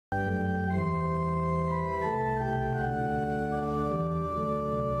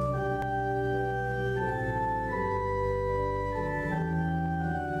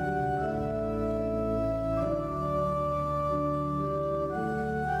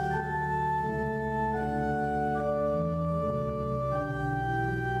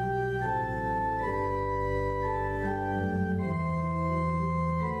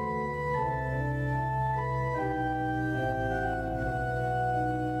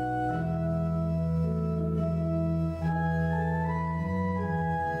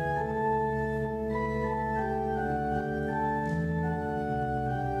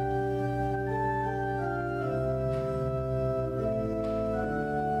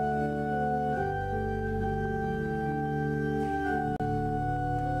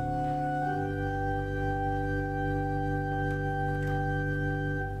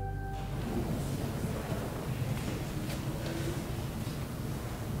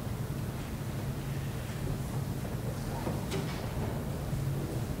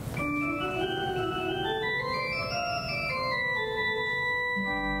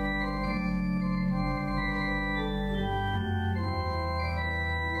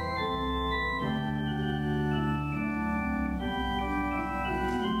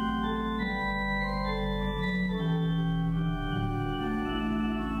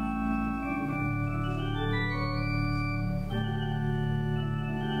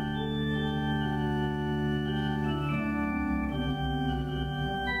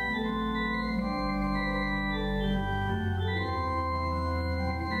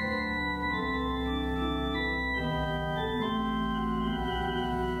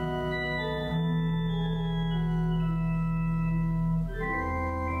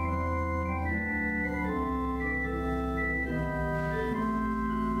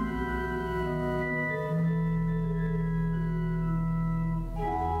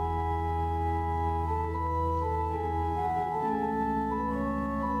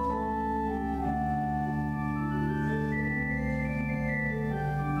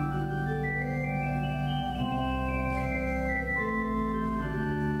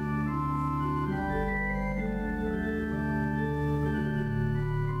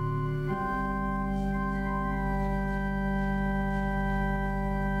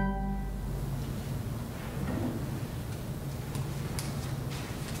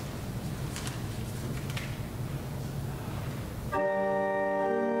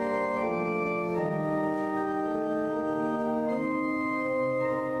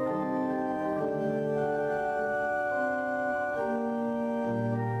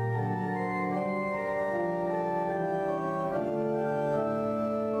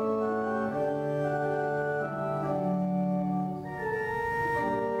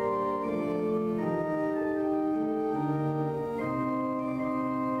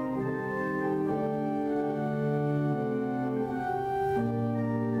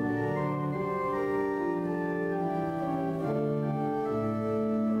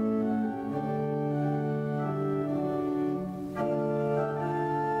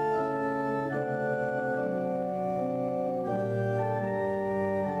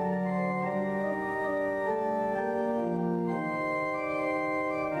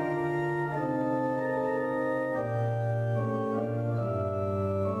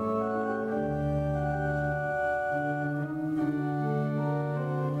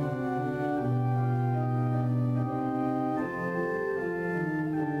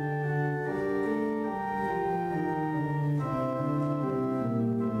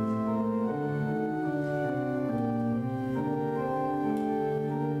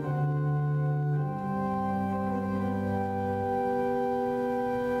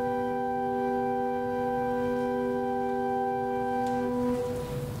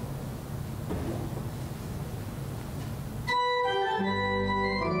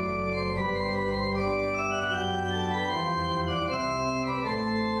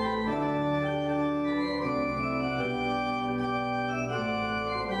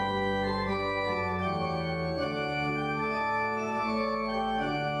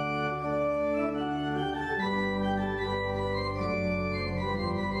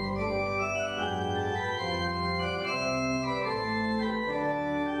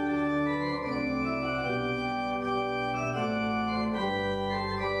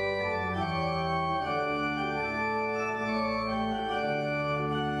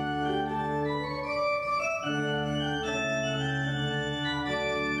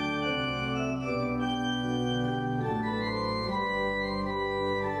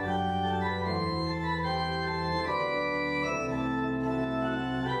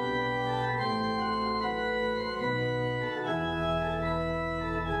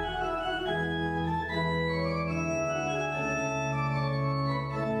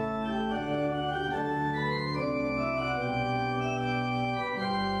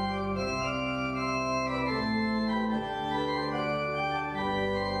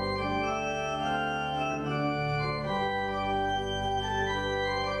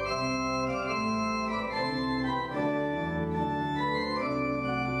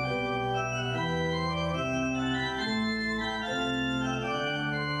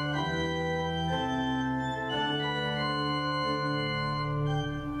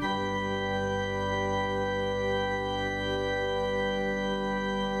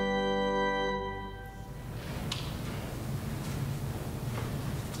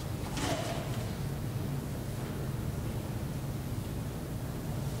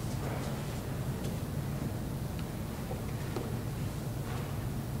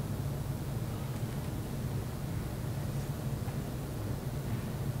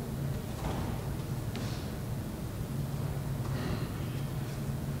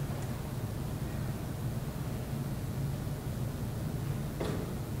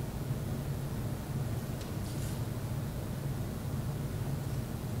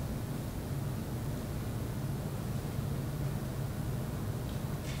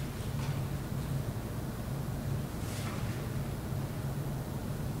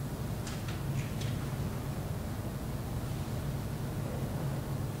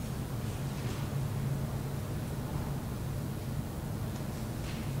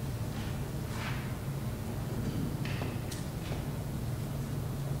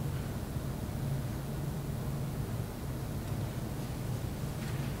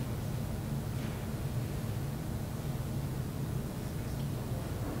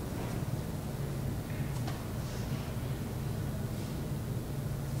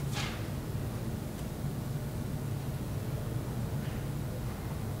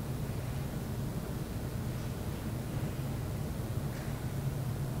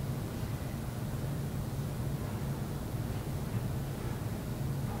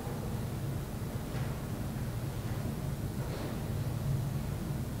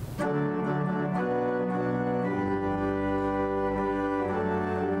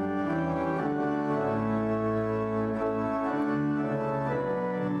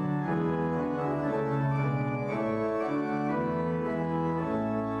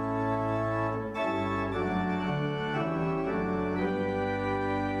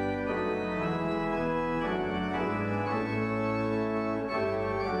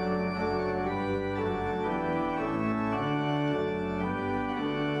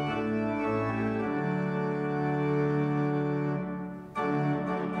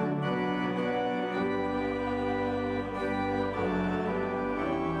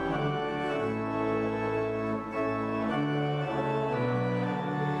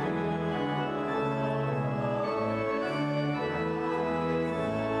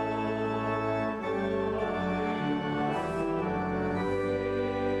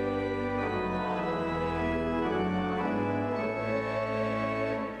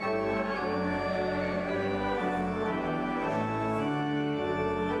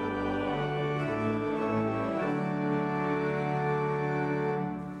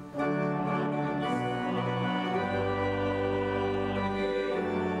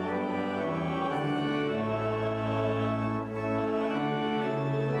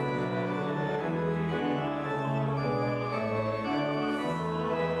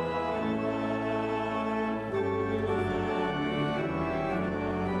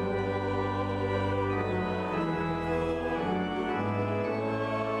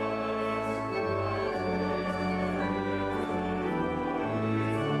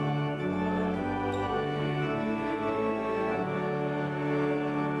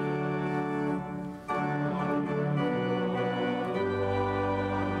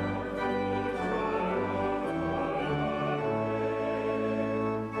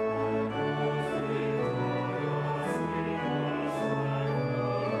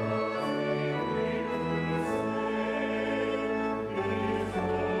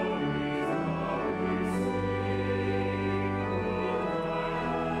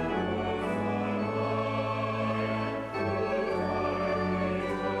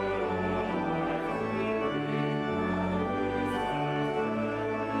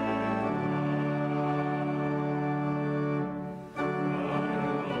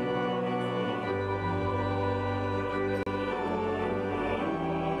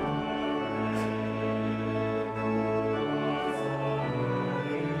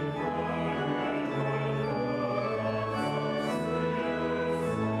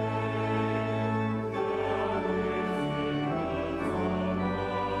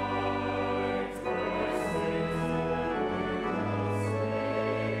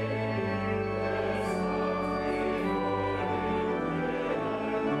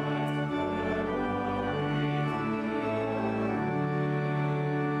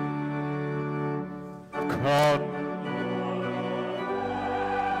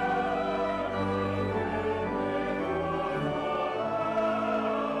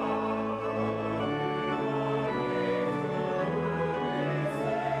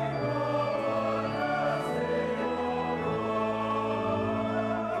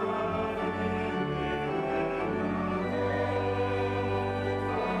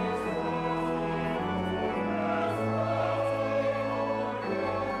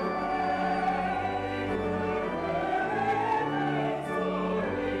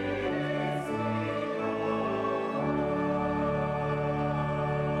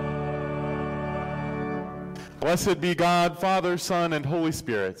Blessed be God, Father, Son, and Holy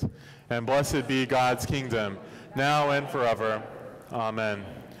Spirit, and blessed be God's kingdom, now and forever. Amen.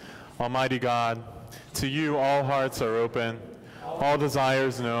 Almighty God, to you all hearts are open, all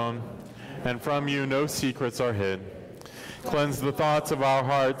desires known, and from you no secrets are hid. Cleanse the thoughts of our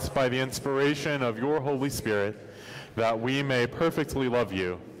hearts by the inspiration of your Holy Spirit, that we may perfectly love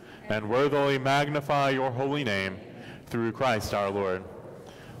you and worthily magnify your holy name, through Christ our Lord.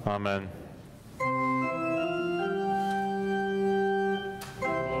 Amen.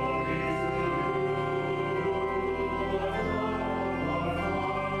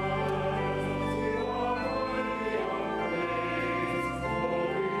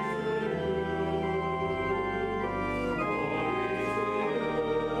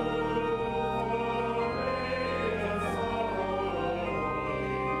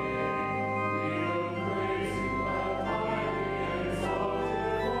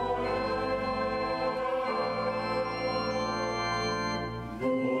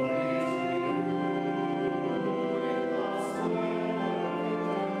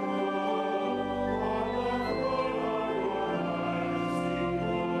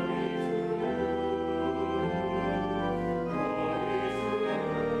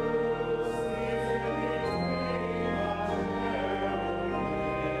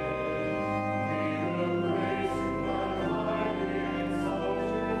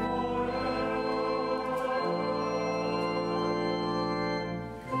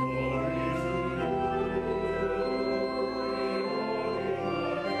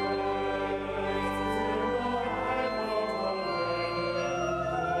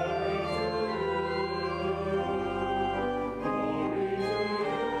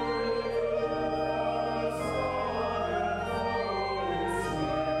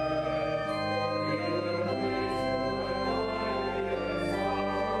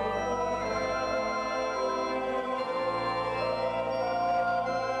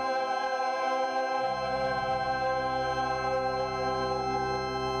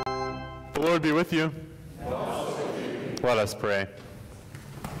 The Lord be with you. Let us pray.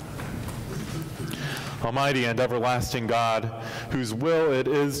 Almighty and everlasting God, whose will it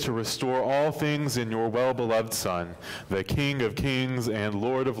is to restore all things in your well-beloved Son, the King of kings and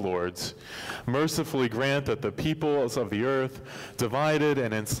Lord of lords, mercifully grant that the peoples of the earth, divided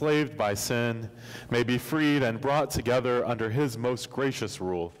and enslaved by sin, may be freed and brought together under his most gracious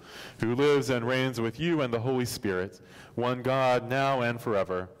rule, who lives and reigns with you and the Holy Spirit, one God, now and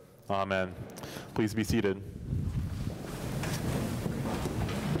forever. Amen. Please be seated.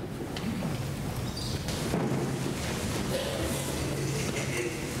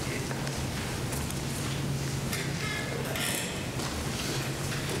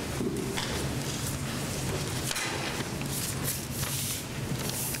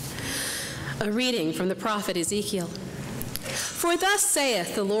 A reading from the prophet Ezekiel. For thus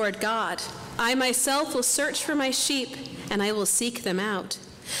saith the Lord God, I myself will search for my sheep, and I will seek them out.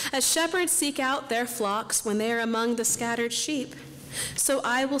 As shepherds seek out their flocks when they are among the scattered sheep, so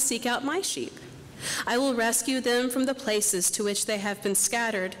I will seek out my sheep. I will rescue them from the places to which they have been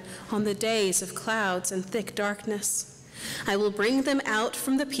scattered on the days of clouds and thick darkness. I will bring them out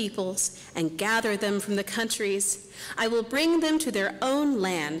from the peoples and gather them from the countries. I will bring them to their own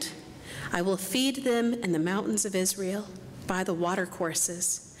land. I will feed them in the mountains of Israel, by the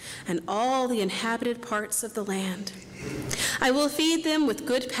watercourses, and all the inhabited parts of the land. I will feed them with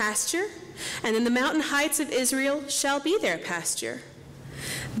good pasture, and in the mountain heights of Israel shall be their pasture.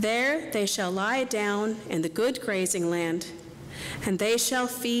 There they shall lie down in the good grazing land, and they shall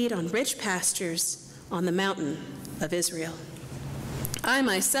feed on rich pastures on the mountain of Israel. I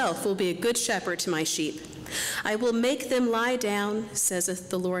myself will be a good shepherd to my sheep. I will make them lie down, saith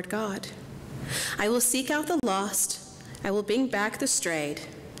the Lord God. I will seek out the lost. I will bring back the strayed.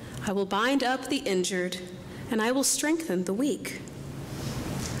 I will bind up the injured, and I will strengthen the weak.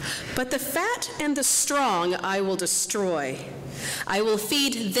 But the fat and the strong I will destroy. I will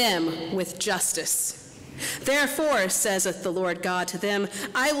feed them with justice. Therefore, saith the Lord God to them,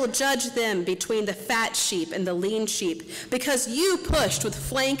 I will judge them between the fat sheep and the lean sheep, because you pushed with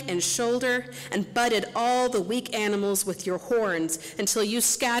flank and shoulder and butted all the weak animals with your horns until you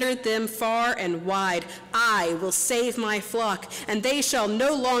scattered them far and wide. I will save my flock, and they shall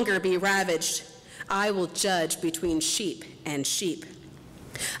no longer be ravaged. I will judge between sheep and sheep.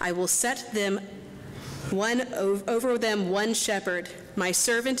 I will set them over them one shepherd, my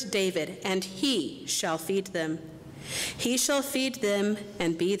servant David, and he shall feed them. He shall feed them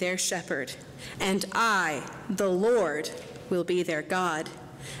and be their shepherd. And I, the Lord, will be their God.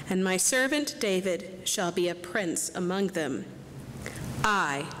 And my servant David shall be a prince among them.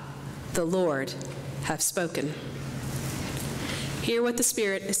 I, the Lord, have spoken. Hear what the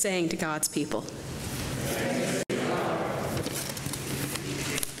Spirit is saying to God's people.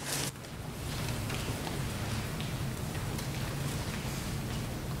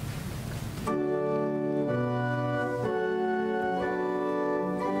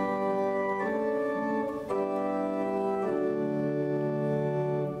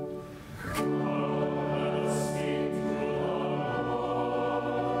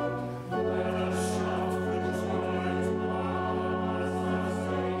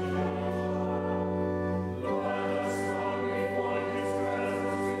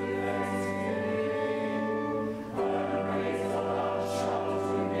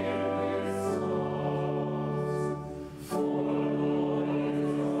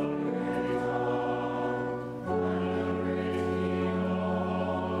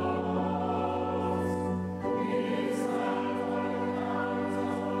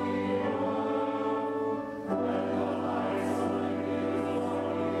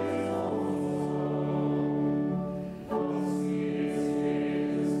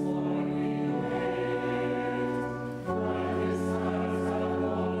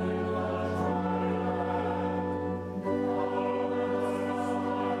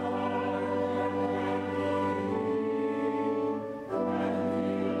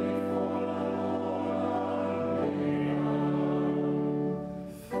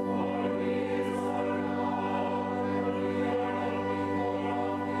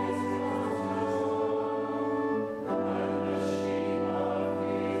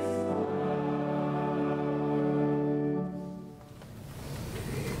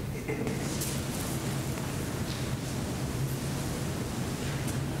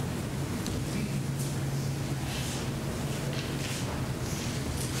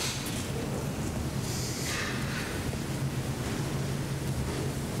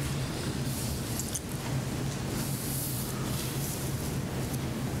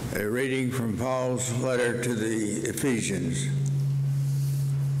 A reading from Paul's letter to the Ephesians.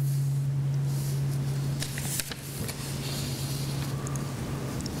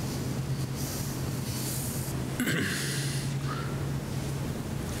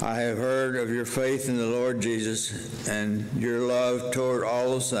 I have heard of your faith in the Lord Jesus and your love toward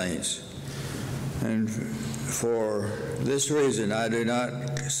all the saints. And for this reason, I do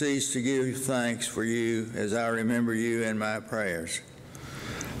not cease to give thanks for you as I remember you in my prayers.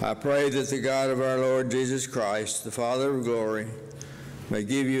 I pray that the God of our Lord Jesus Christ, the Father of glory, may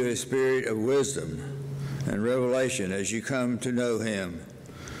give you a spirit of wisdom and revelation as you come to know him,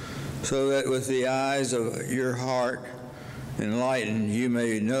 so that with the eyes of your heart enlightened you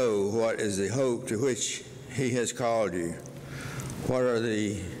may know what is the hope to which he has called you, what are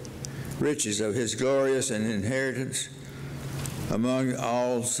the riches of his glorious and inheritance among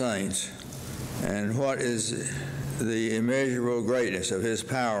all saints, and what is the immeasurable greatness of his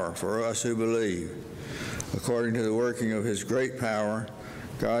power for us who believe. According to the working of his great power,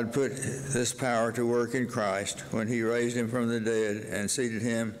 God put this power to work in Christ when he raised him from the dead and seated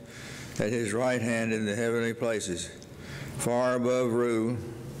him at his right hand in the heavenly places, far above rule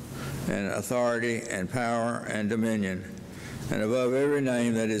and authority and power and dominion, and above every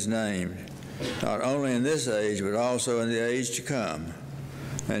name that is named, not only in this age, but also in the age to come.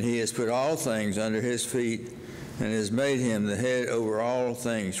 And he has put all things under his feet and has made him the head over all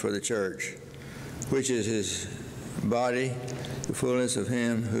things for the church, which is his body, the fullness of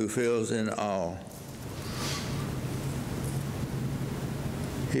him who fills in all.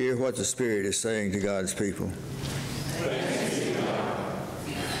 Hear what the Spirit is saying to God's people.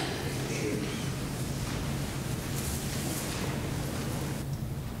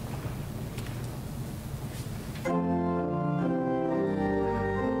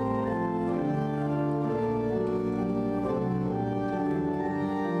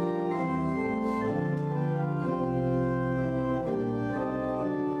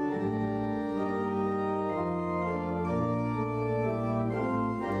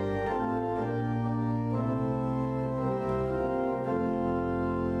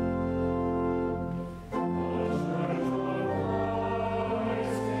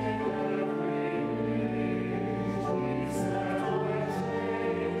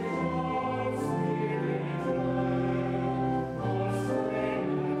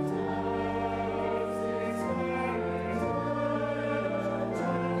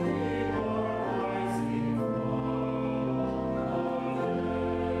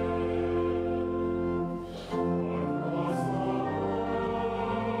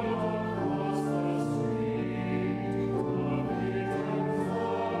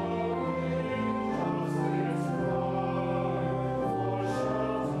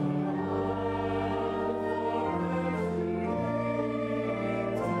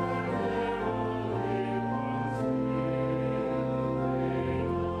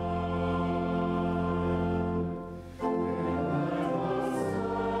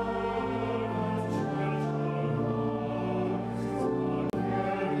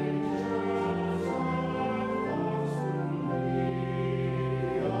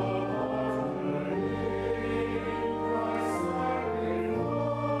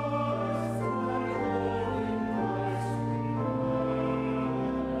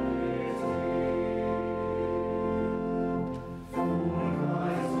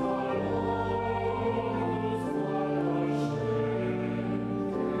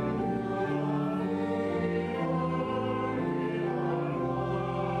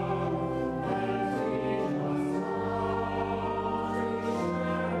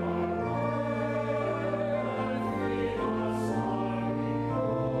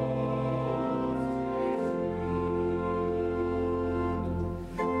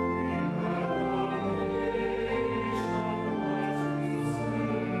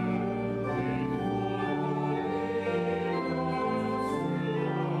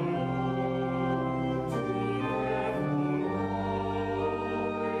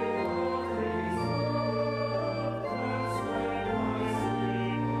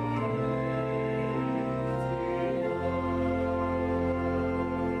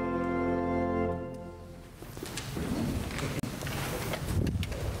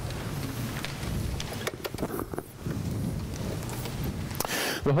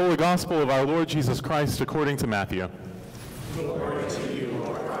 The Holy Gospel of our Lord Jesus Christ according to Matthew. Glory to you,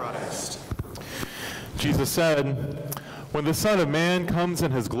 Lord Christ. Jesus said, "When the Son of Man comes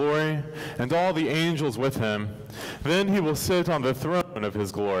in his glory, and all the angels with him, then he will sit on the throne of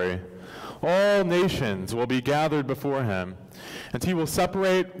his glory. All nations will be gathered before him, and he will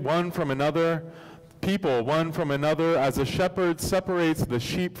separate one from another, people one from another, as a shepherd separates the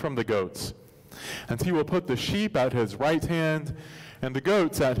sheep from the goats. And he will put the sheep at his right hand, and the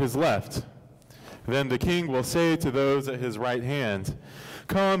goats at his left. Then the king will say to those at his right hand,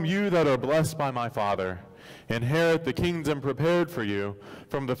 'Come, you that are blessed by my Father, inherit the kingdom prepared for you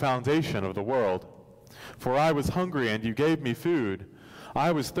from the foundation of the world. For I was hungry, and you gave me food.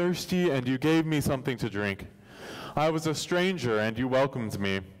 I was thirsty, and you gave me something to drink. I was a stranger, and you welcomed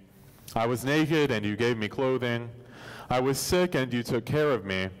me. I was naked, and you gave me clothing. I was sick, and you took care of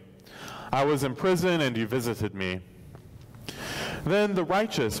me. I was in prison, and you visited me.' Then the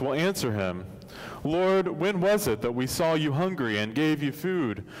righteous will answer him, 'Lord, when was it that we saw you hungry and gave you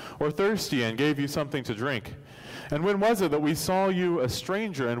food, or thirsty and gave you something to drink? And when was it that we saw you a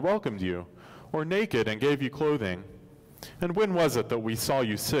stranger and welcomed you, or naked and gave you clothing? And when was it that we saw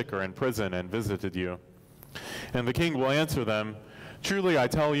you sick or in prison and visited you?' And the king will answer them, 'Truly I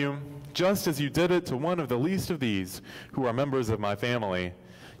tell you, just as you did it to one of the least of these, who are members of my family,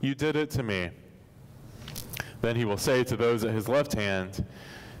 you did it to me.' Then he will say to those at his left hand,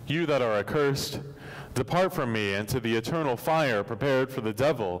 'You that are accursed, depart from me into the eternal fire prepared for the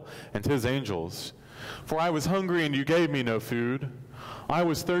devil and his angels. For I was hungry, and you gave me no food. I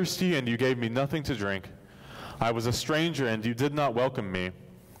was thirsty, and you gave me nothing to drink. I was a stranger, and you did not welcome me.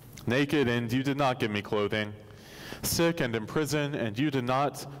 Naked, and you did not give me clothing. Sick and in prison, and you did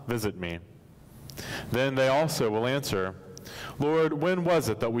not visit me.' Then they also will answer, 'Lord, when was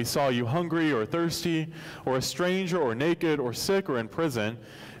it that we saw you hungry or thirsty, or a stranger or naked or sick or in prison,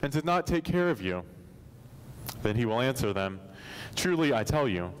 and did not take care of you?' Then he will answer them, 'Truly I tell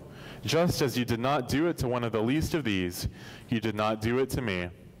you, just as you did not do it to one of the least of these, you did not do it to me.'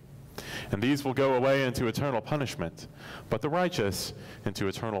 And these will go away into eternal punishment, but the righteous into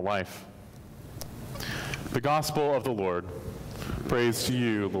eternal life." The Gospel of the Lord. Praise to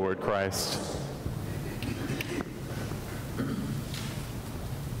you, Lord Christ.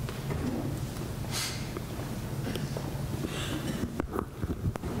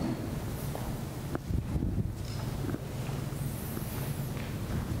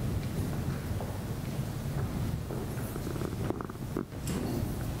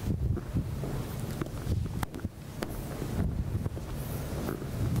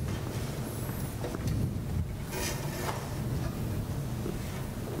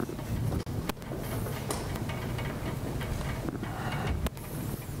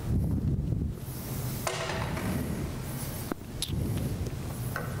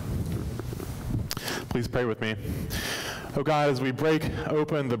 Please pray with me. Oh God, as we break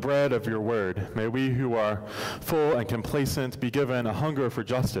open the bread of your word, may we who are full and complacent be given a hunger for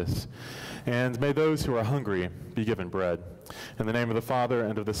justice, and may those who are hungry be given bread. In the name of the Father,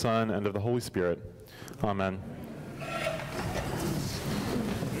 and of the Son, and of the Holy Spirit. Amen.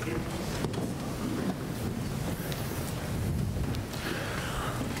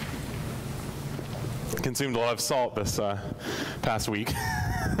 Consumed a lot of salt this past week.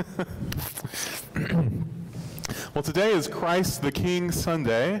 Well, today is Christ the King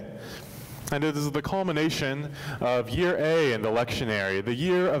Sunday, and it is the culmination of year A in the lectionary, the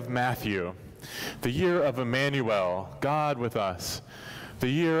year of Matthew, the year of Emmanuel, God with us, the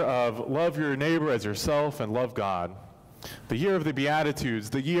year of love your neighbor as yourself and love God, the year of the Beatitudes,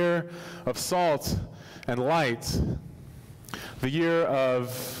 the year of salt and light, the year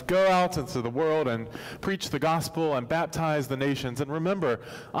of go out into the world and preach the gospel and baptize the nations. And remember,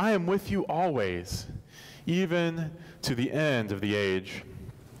 I am with you always, even to the end of the age.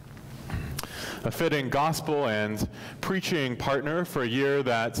 A fitting gospel and preaching partner for a year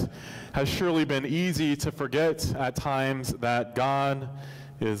that has surely been easy to forget at times that God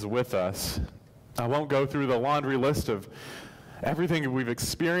is with us. I won't go through the laundry list of everything we've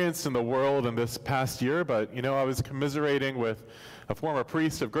experienced in the world in this past year, but I was commiserating with a former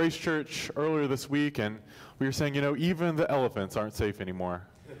priest of Grace Church earlier this week, and we were saying, even the elephants aren't safe anymore.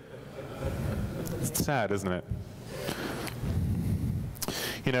 It's sad, isn't it?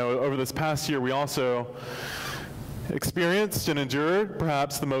 Over this past year, we also experienced and endured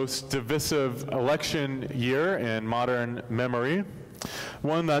perhaps the most divisive election year in modern memory,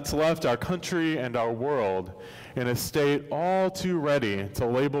 one that's left our country and our world in a state all too ready to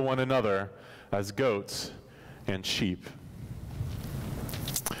label one another as goats and sheep.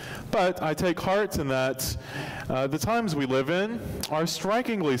 But I take heart in that the times we live in are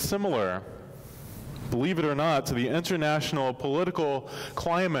strikingly similar, believe it or not, to the international political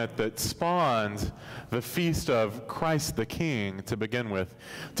climate that spawned the feast of Christ the King to begin with.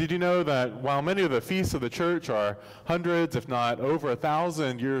 Did you know that while many of the feasts of the church are hundreds, if not over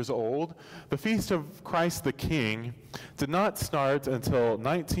 1,000 years old, the feast of Christ the King did not start until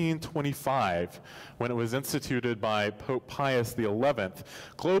 1925, when it was instituted by Pope Pius XI.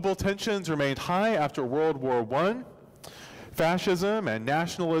 Global tensions remained high after World War I. Fascism and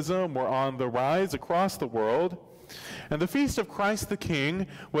nationalism were on the rise across the world, and the Feast of Christ the King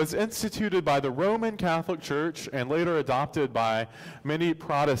was instituted by the Roman Catholic Church and later adopted by many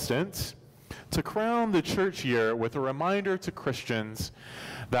Protestants to crown the church year with a reminder to Christians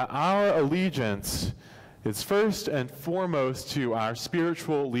that our allegiance is first and foremost to our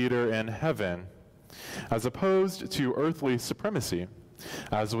spiritual leader in heaven, as opposed to earthly supremacy,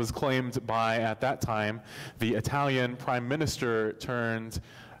 as was claimed by, at that time, the Italian prime minister turned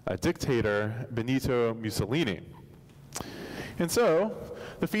dictator Benito Mussolini. And so,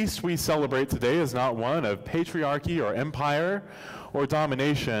 the feast we celebrate today is not one of patriarchy or empire or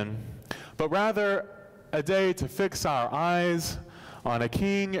domination, but rather a day to fix our eyes on a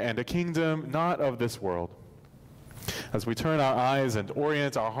king and a kingdom not of this world, as we turn our eyes and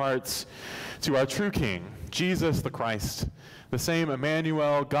orient our hearts to our true King, Jesus the Christ, the same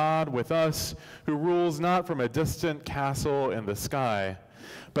Emmanuel, God with us, who rules not from a distant castle in the sky,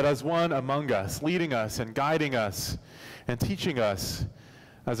 but as one among us, leading us and guiding us and teaching us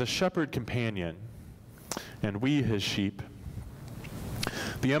as a shepherd companion, and we his sheep.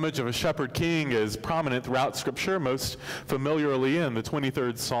 The image of a shepherd king is prominent throughout Scripture, most familiarly in the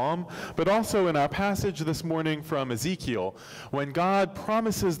 23rd Psalm, but also in our passage this morning from Ezekiel, when God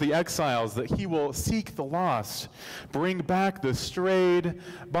promises the exiles that he will seek the lost, bring back the strayed,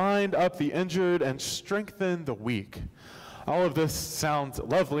 bind up the injured, and strengthen the weak. All of this sounds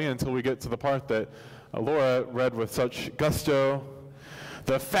lovely until we get to the part that Laura read with such gusto.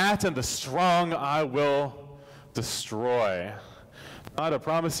 The fat and the strong I will destroy. Not a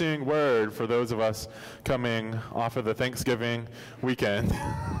promising word for those of us coming off of the Thanksgiving weekend.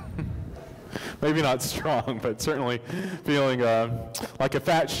 Maybe not strong, but certainly feeling like a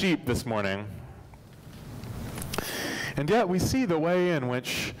fat sheep this morning. And yet we see the way in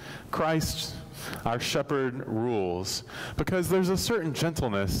which Christ, our shepherd, rules, because there's a certain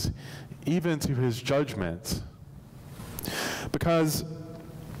gentleness even to his judgment. Because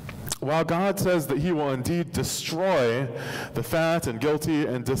while God says that he will indeed destroy the fat and guilty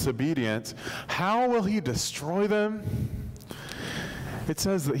and disobedient, how will he destroy them? It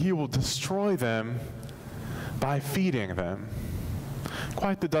says that he will destroy them by feeding them.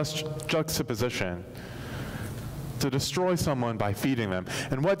 Quite the juxtaposition. To destroy someone by feeding them.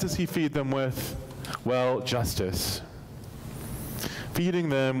 And what does he feed them with? Well, justice. Feeding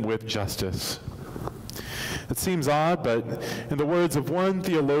them with justice. It seems odd, but in the words of one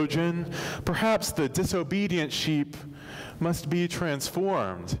theologian, perhaps the disobedient sheep must be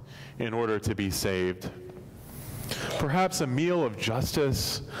transformed in order to be saved. Perhaps a meal of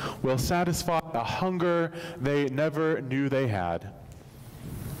justice will satisfy a hunger they never knew they had,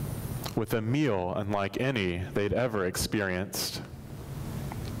 with a meal unlike any they'd ever experienced.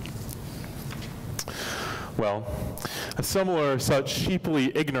 Well, a similar such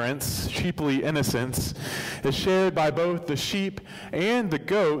sheeply ignorance, sheeply innocence, is shared by both the sheep and the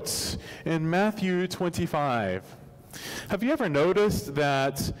goats in Matthew 25. Have you ever noticed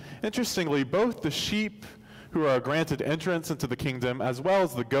that, interestingly, both the sheep who are granted entrance into the kingdom, as well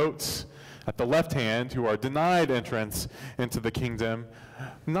as the goats at the left hand who are denied entrance into the kingdom,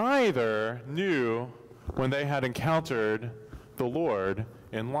 neither knew when they had encountered the Lord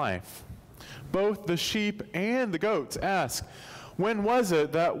in life? Both the sheep and the goats ask, "When was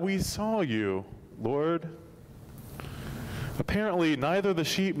it that we saw you, Lord?" Apparently, neither the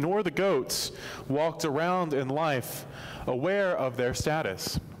sheep nor the goats walked around in life aware of their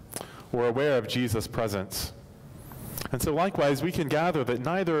status or aware of Jesus' presence. And so likewise, we can gather that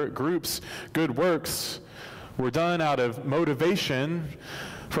neither group's good works were done out of motivation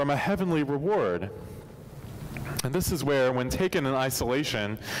from a heavenly reward. And this is where, when taken in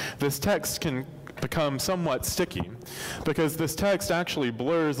isolation, this text can become somewhat sticky, because this text actually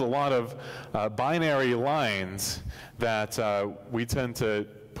blurs a lot of binary lines that we tend to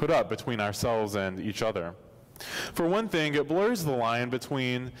put up between ourselves and each other. For one thing, it blurs the line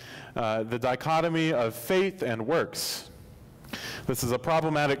between the dichotomy of faith and works. This is a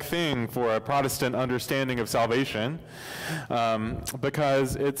problematic thing for a Protestant understanding of salvation,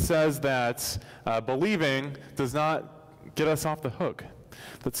 because it says that believing does not get us off the hook.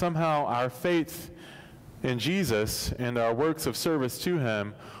 that somehow our faith in Jesus and our works of service to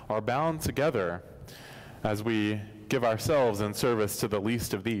him are bound together as we give ourselves in service to the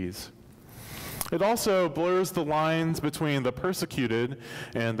least of these. It also blurs the lines between the persecuted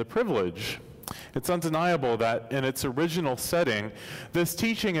and the privileged. It's undeniable that in its original setting, this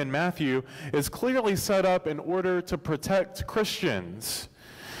teaching in Matthew is clearly set up in order to protect Christians.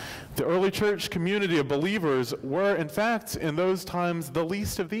 The early church community of believers were, in fact, in those times, the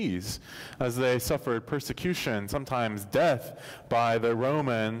least of these, as they suffered persecution, sometimes death, by the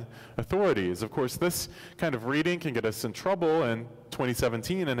Roman authorities. Of course, this kind of reading can get us in trouble in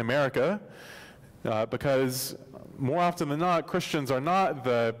 2017 in America, because more often than not, Christians are not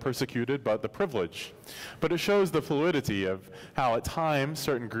the persecuted, but the privileged. But it shows the fluidity of how at times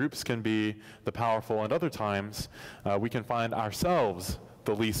certain groups can be the powerful, and other times we can find ourselves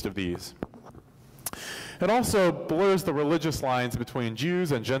the least of these. It also blurs the religious lines between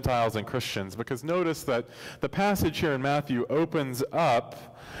Jews and Gentiles and Christians, because notice that the passage here in Matthew opens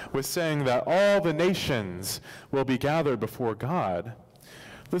up with saying that all the nations will be gathered before God.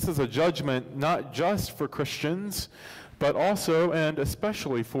 This is a judgment not just for Christians, but also and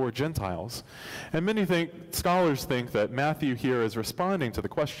especially for Gentiles. And many scholars think that Matthew here is responding to the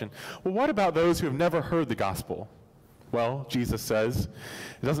question, well, what about those who have never heard the gospel? Well, Jesus says,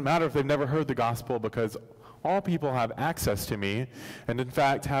 it doesn't matter if they've never heard the gospel, because all people have access to me, and in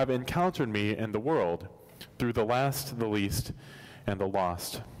fact have encountered me in the world through the last, the least, and the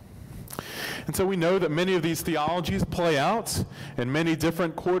lost. And so we know that many of these theologies play out in many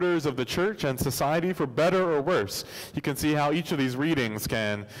different quarters of the church and society, for better or worse. You can see how each of these readings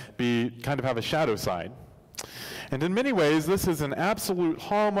can be kind of have a shadow side. And in many ways, this is an absolute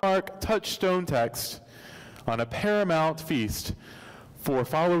hallmark, touchstone text on a paramount feast for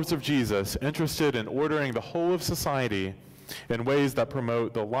followers of Jesus interested in ordering the whole of society in ways that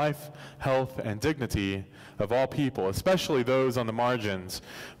promote the life, health, and dignity of all people, especially those on the margins,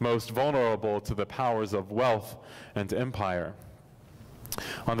 most vulnerable to the powers of wealth and empire.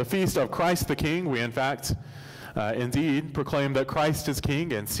 On the feast of Christ the King, we in fact, indeed, proclaim that Christ is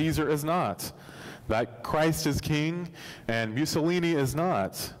King and Caesar is not, that Christ is King and Mussolini is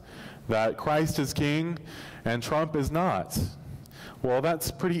not, that Christ is King and Trump is not. Well, that's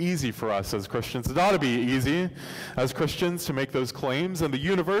pretty easy for us as Christians. It ought to be easy as Christians to make those claims, and the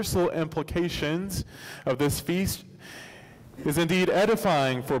universal implications of this feast is indeed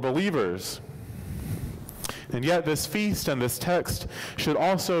edifying for believers. And yet this feast and this text should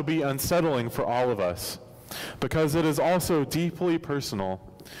also be unsettling for all of us, because it is also deeply personal.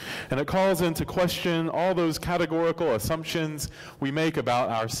 And it calls into question all those categorical assumptions we make about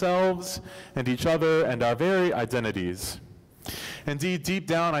ourselves and each other and our very identities. Indeed, deep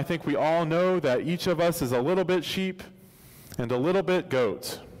down, I think we all know that each of us is a little bit sheep and a little bit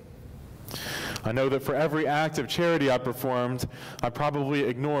goat. I know that for every act of charity I performed, I probably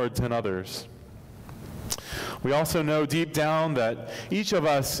ignored 10 others. We also know deep down that each of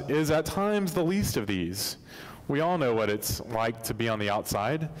us is at times the least of these. We all know what it's like to be on the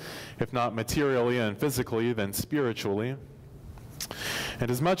outside, if not materially and physically, then spiritually. And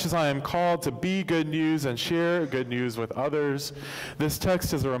as much as I am called to be good news and share good news with others, this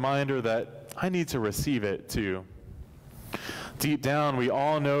text is a reminder that I need to receive it too. Deep down, we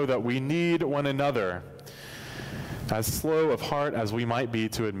all know that we need one another, as slow of heart as we might be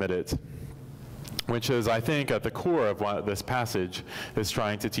to admit it, which is, I think, at the core of what this passage is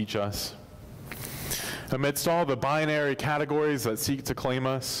trying to teach us. Amidst all the binary categories that seek to claim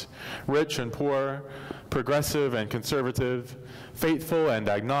us, rich and poor, progressive and conservative, faithful and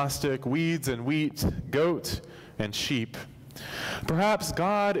agnostic, weeds and wheat, goat and sheep, perhaps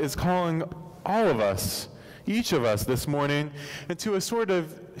God is calling all of us, each of us this morning, into a sort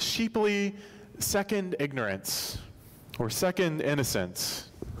of sheeply second ignorance or second innocence.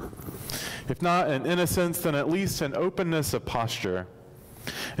 If not an innocence, then at least an openness of posture.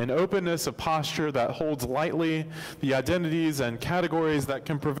 An openness of posture that holds lightly the identities and categories that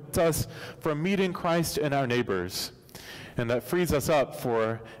can prevent us from meeting Christ in our neighbors, and that frees us up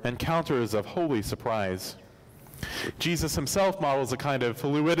for encounters of holy surprise. Jesus himself models a kind of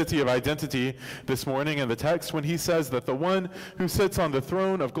fluidity of identity this morning in the text when he says that the one who sits on the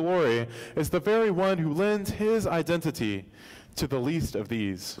throne of glory is the very one who lends his identity to the least of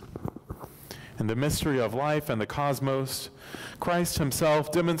these. In the mystery of life and the cosmos, Christ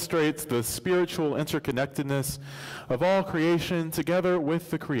himself demonstrates the spiritual interconnectedness of all creation together with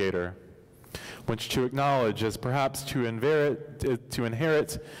the Creator, which to acknowledge is perhaps to inherit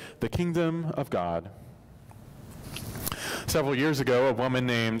the kingdom of God. Several years ago, a woman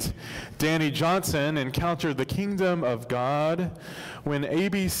named Danny Johnson encountered the kingdom of God when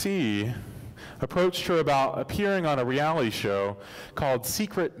ABC approached her about appearing on a reality show called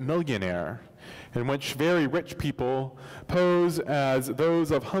Secret Millionaire, in which very rich people pose as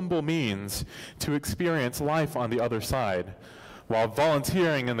those of humble means to experience life on the other side, while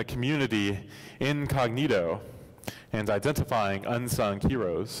volunteering in the community incognito and identifying unsung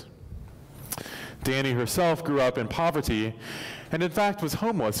heroes. Danny herself grew up in poverty and in fact was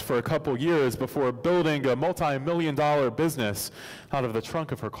homeless for a couple years before building a multi-million-dollar business out of the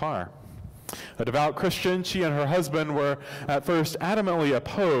trunk of her car. A devout Christian, she and her husband were at first adamantly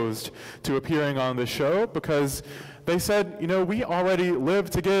opposed to appearing on the show because they said, you know, we already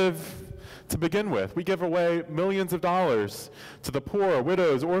live to give to begin with. We give away millions of dollars to the poor,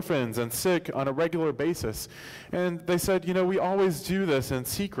 widows, orphans, and sick on a regular basis. And they said, you know, we always do this in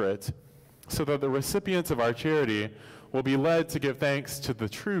secret so that the recipients of our charity will be led to give thanks to the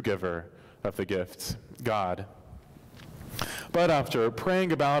true giver of the gifts, God. But after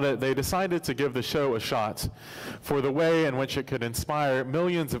praying about it, they decided to give the show a shot for the way in which it could inspire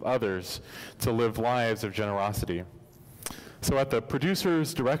millions of others to live lives of generosity. So at the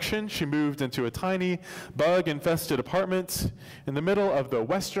producer's direction, she moved into a tiny, bug-infested apartment in the middle of the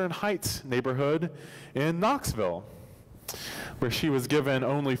Western Heights neighborhood in Knoxville, where she was given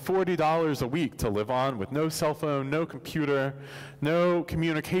only $40 a week to live on with no cell phone, no computer, no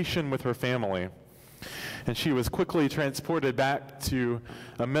communication with her family. And she was quickly transported back to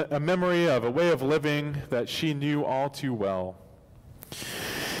a memory of a way of living that she knew all too well.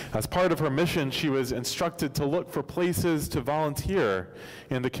 As part of her mission, she was instructed to look for places to volunteer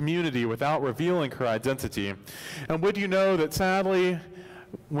in the community without revealing her identity. And would you know that sadly,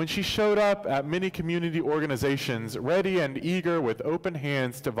 when she showed up at many community organizations, ready and eager with open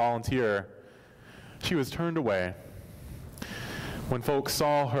hands to volunteer, she was turned away. When folks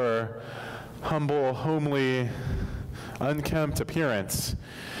saw her humble, homely, unkempt appearance,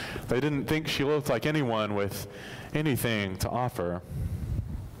 they didn't think she looked like anyone with anything to offer.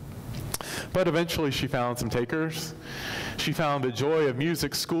 But eventually she found some takers. She found the Joy of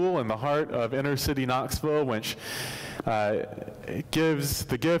Music School in the heart of inner city Knoxville, which gives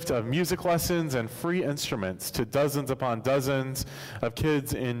the gift of music lessons and free instruments to dozens upon dozens of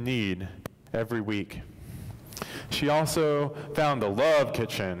kids in need every week. She also found the Love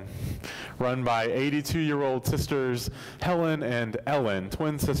Kitchen, run by 82-year-old sisters Helen and Ellen,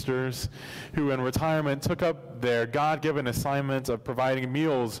 twin sisters, who in retirement took up their God-given assignment of providing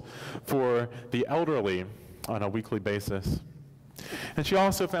meals for the elderly on a weekly basis. And she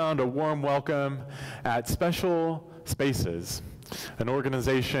also found a warm welcome at Special Spaces, an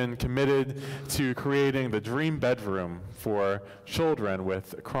organization committed to creating the dream bedroom for children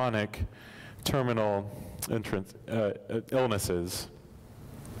with chronic terminal illnesses.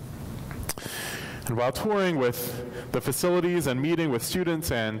 And while touring with the facilities and meeting with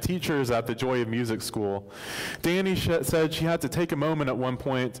students and teachers at the Joy of Music School, Danny said she had to take a moment at one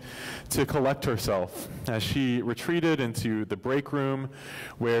point to collect herself as she retreated into the break room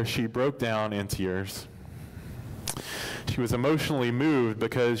where she broke down in tears. She was emotionally moved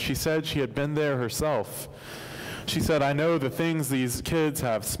because she said she had been there herself. She said, "I know the things these kids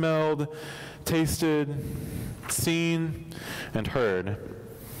have smelled, tasted, seen, and heard.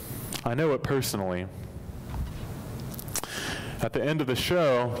 I know it personally." At the end of the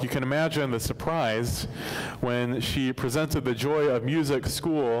show, you can imagine the surprise when she presented the Joy of Music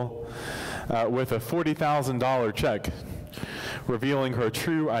School with a $40,000 check, revealing her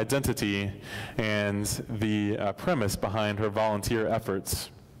true identity and the premise behind her volunteer efforts.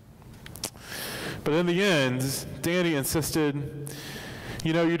 But in the end, Danny insisted,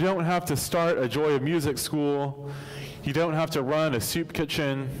 you know, you don't have to start a Joy of Music School. You don't have to run a soup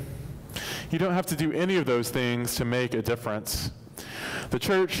kitchen. You don't have to do any of those things to make a difference. The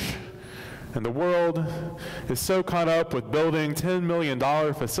church and the world is so caught up with building $10 million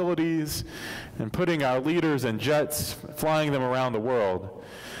facilities and putting our leaders in jets, flying them around the world.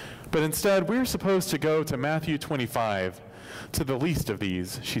 But instead, we're supposed to go to Matthew 25, to the least of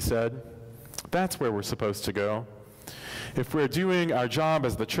these, she said. That's where we're supposed to go. If we're doing our job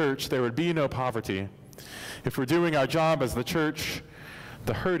as the church, there would be no poverty. If we're doing our job as the church,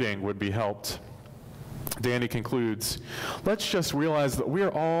 the hurting would be helped. Danny concludes, let's just realize that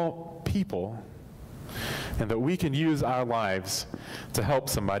we're all people and that we can use our lives to help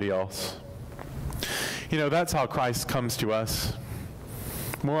somebody else. You know, that's how Christ comes to us.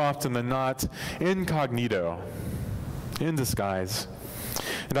 More often than not, incognito, in disguise.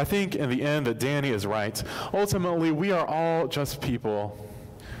 And I think in the end that Danny is right. Ultimately, we are all just people,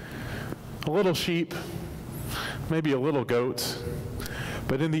 a little sheep, maybe a little goat,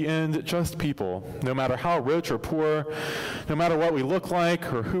 but in the end, just people. No matter how rich or poor, no matter what we look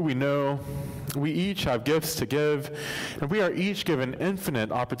like or who we know, we each have gifts to give, and we are each given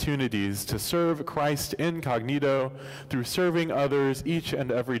infinite opportunities to serve Christ incognito through serving others each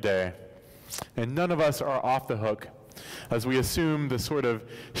and every day. And none of us are off the hook as we assume the sort of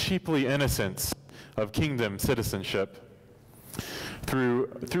sheeply innocence of kingdom citizenship, through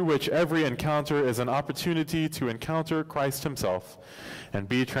which every encounter is an opportunity to encounter Christ himself and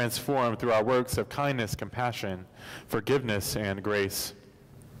be transformed through our works of kindness, compassion, forgiveness, and grace.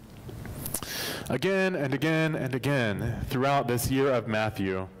 Again and again and again throughout this year of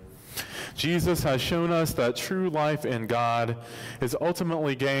Matthew, Jesus has shown us that true life in God is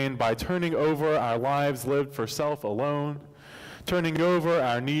ultimately gained by turning over our lives lived for self alone, turning over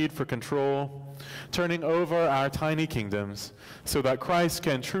our need for control, turning over our tiny kingdoms so that Christ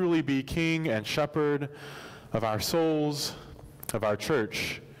can truly be king and shepherd of our souls, of our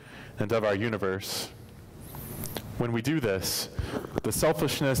church, and of our universe. When we do this, the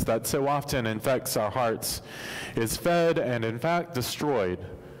selfishness that so often infects our hearts is fed and in fact destroyed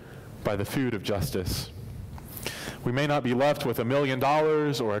by the food of justice. We may not be left with $1 million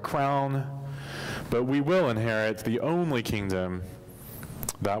or a crown, but we will inherit the only kingdom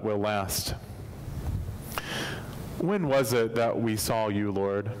that will last. When was it that we saw you,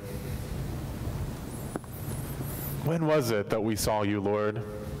 Lord? When was it that we saw you, Lord?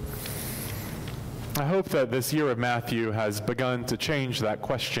 I hope that this year of Matthew has begun to change that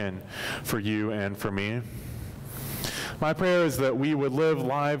question for you and for me. My prayer is that we would live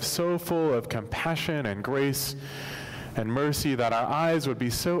lives so full of compassion and grace and mercy that our eyes would be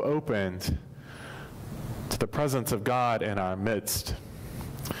so opened to the presence of God in our midst,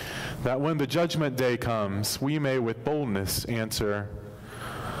 that when the judgment day comes, we may with boldness answer,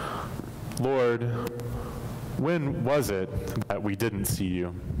 Lord, when was it that we didn't see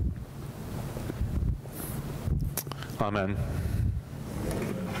you? Amen.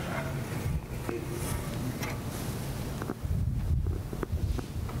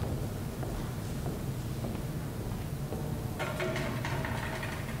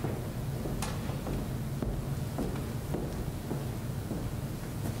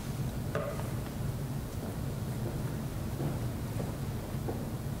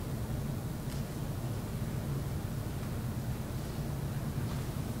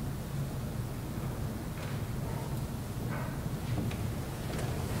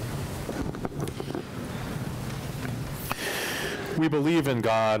 We believe in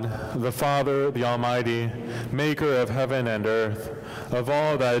God, the Father, the Almighty, maker of heaven and earth, of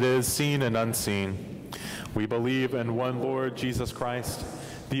all that is seen and unseen. We believe in one Lord Jesus Christ,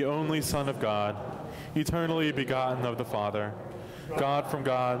 the only Son of God, eternally begotten of the Father, God from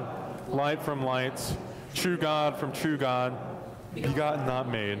God, light from light, true God from true God, begotten not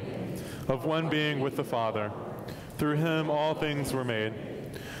made, of one being with the Father. Through him all things were made.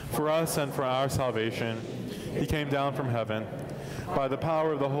 For us and for our salvation, he came down from heaven. By the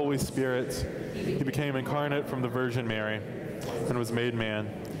power of the Holy Spirit, he became incarnate from the Virgin Mary and was made man.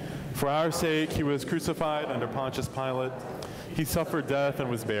 For our sake, he was crucified under Pontius Pilate. He suffered death and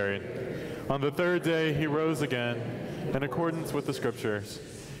was buried. On the third day, he rose again in accordance with the Scriptures.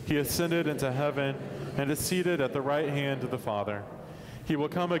 He ascended into heaven and is seated at the right hand of the Father. He will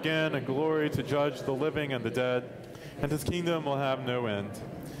come again in glory to judge the living and the dead, and his kingdom will have no end.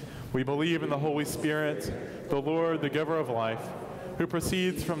 We believe in the Holy Spirit, the Lord, the giver of life, who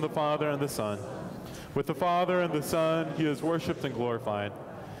proceeds from the Father and the Son. With the Father and the Son, he is worshipped and glorified.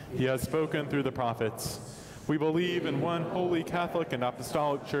 He has spoken through the prophets. We believe in one holy Catholic and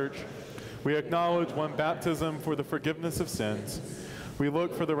Apostolic Church. We acknowledge one baptism for the forgiveness of sins. We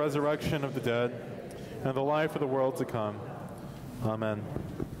look for the resurrection of the dead and the life of the world to come. Amen.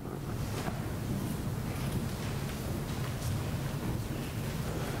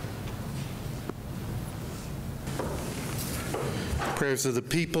 Prayers of the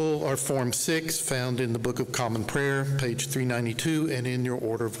People are Form 6, found in the Book of Common Prayer, page 392, and in your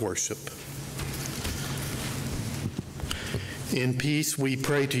order of worship. In peace we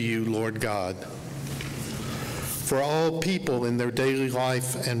pray to you, Lord God, for all people in their daily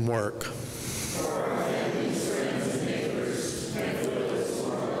life and work,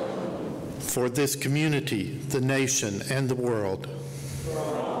 for this community, the nation, and the world,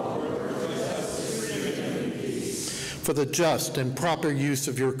 for the just and proper use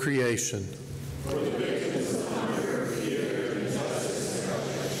of your creation,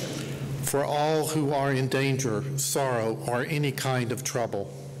 for all who are in danger, sorrow, or any kind of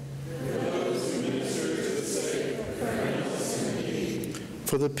trouble,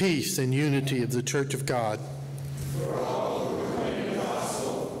 for the peace and unity of the Church of God,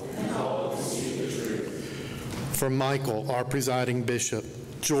 For Michael, our presiding bishop,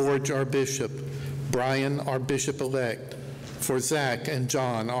 George, our bishop, Brian, our bishop-elect, for Zack and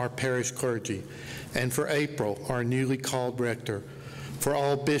John, our parish clergy, and for April, our newly called rector, for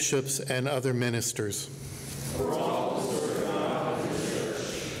all bishops and other ministers.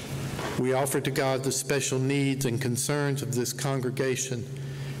 We offer to God the special needs and concerns of this congregation,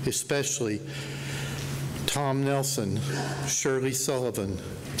 especially Tom Nelson, Shirley Sullivan,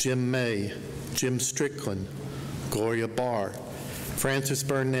 Jim May, Jim Strickland, Gloria Barr, Francis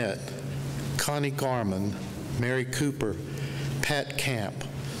Burnett, Connie Garman, Mary Cooper, Pat Camp,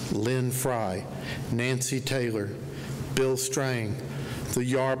 Lynn Fry, Nancy Taylor, Bill Strang, the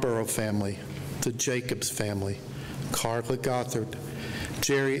Yarborough family, the Jacobs family, Carla Gothard,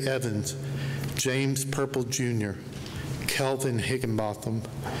 Jerry Evans, James Purple Jr., Kelvin Higginbotham,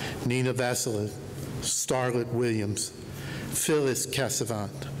 Nina Vasiliev, Starlet Williams, Phyllis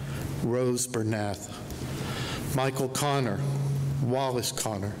Cassavant, Rose Bernath, Michael Connor, Wallace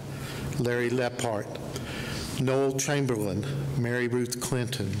Connor, Larry Lephart, Noel Chamberlain, Mary Ruth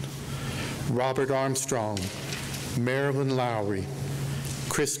Clinton, Robert Armstrong, Marilyn Lowry,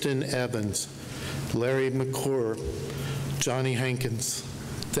 Kristen Evans, Larry McClure, Johnny Hankins,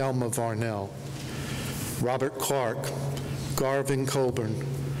 Thelma Varnell, Robert Clark, Garvin Colburn,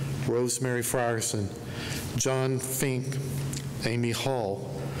 Rosemary Frierson, John Fink, Amy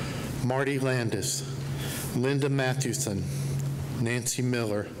Hall, Marty Landis, Linda Mathewson, Nancy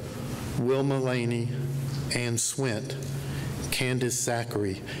Miller, Wilma Laney, Ann Swint, Candace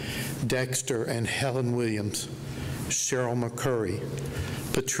Zachary, Dexter and Helen Williams, Cheryl McCurry,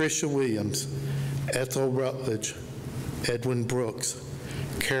 Patricia Williams, Ethel Rutledge, Edwin Brooks,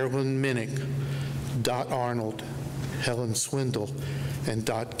 Carolyn Minnick, Dot Arnold, Helen Swindle, and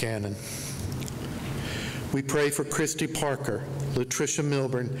Dot Gannon. We pray for Christy Parker, Latricia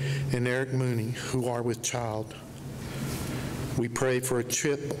Milburn, and Eric Mooney, who are with child. We pray for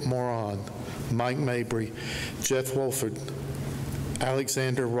Chip Moran, Mike Mabry, Jeff Wolford,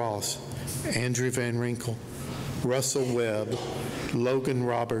 Alexander Ross, Andrew Van Winkle, Russell Webb, Logan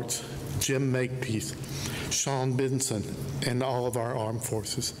Roberts, Jim Makepeace, Sean Benson, and all of our armed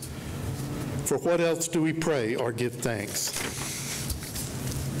forces. For what else do we pray or give thanks?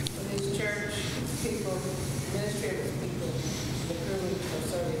 For this church, people, administrative people, the privilege of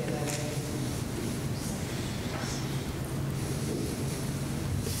serving in that name.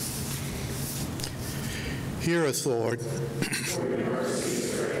 Hear us, Lord.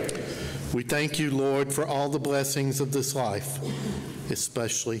 We thank you, Lord, for all the blessings of this life,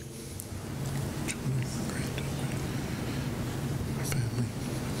 especially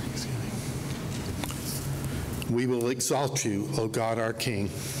we will exalt you, O God, our King.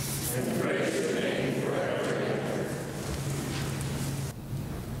 And praise your name forever.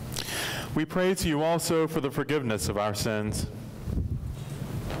 We pray to you also for the forgiveness of our sins.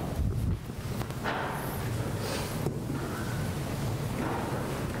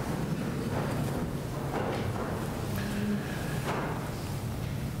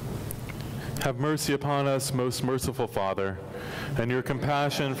 Have mercy upon us, most merciful Father, and your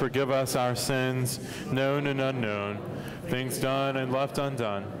compassion forgive us our sins, known and unknown, things done and left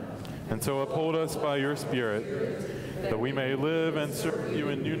undone, and so uphold us by your Spirit, that we may live and serve you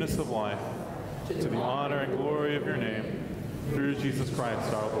in newness of life, to the honor and glory of your name, through Jesus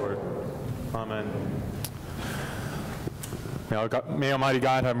Christ our Lord. Amen. May Almighty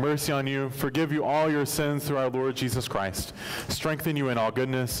God have mercy on you, forgive you all your sins through our Lord Jesus Christ, strengthen you in all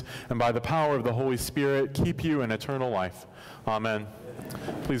goodness, and by the power of the Holy Spirit, keep you in eternal life. Amen.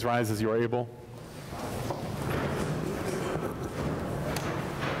 Please rise as you are able.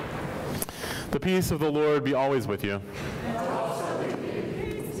 The peace of the Lord be always with you.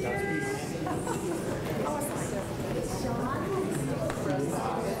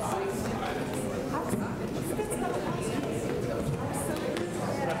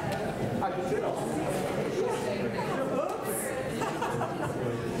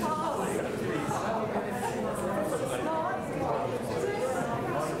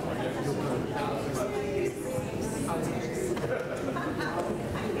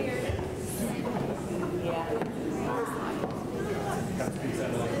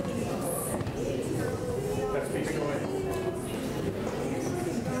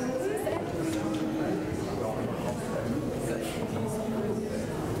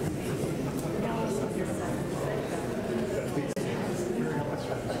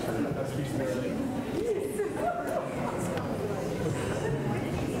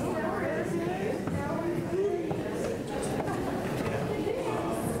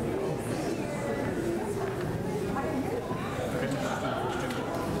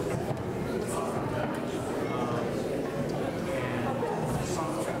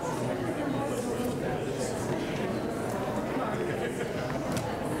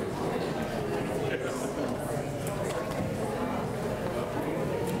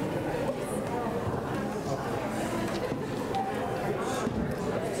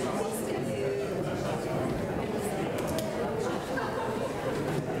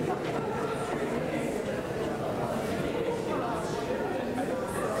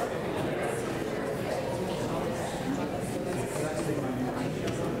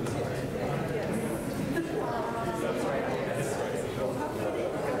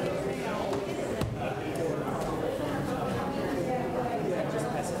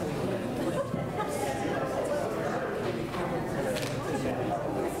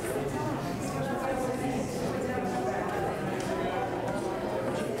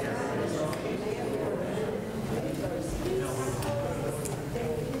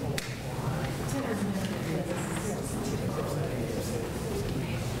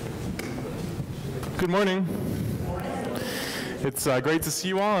 Good morning. It's great to see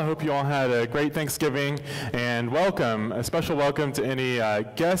you all. I hope you all had a great Thanksgiving, and welcome, a special welcome to any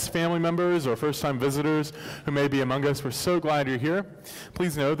guests, family members, or first-time visitors who may be among us. We're so glad you're here.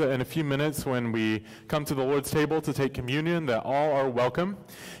 Please know that in a few minutes when we come to the Lord's table to take communion, that all are welcome.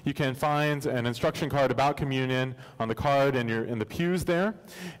 You can find an instruction card about communion on the card in the pews there.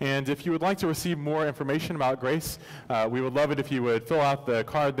 And if you would like to receive more information about Grace, we would love it if you would fill out the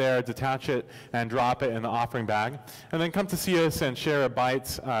card there, detach it, and drop it in the offering bag. And then come to see us and share a bite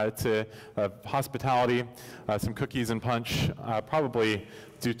to hospitality, some cookies and punch, probably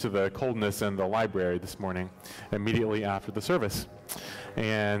due to the coldness in the library this morning, immediately after the service.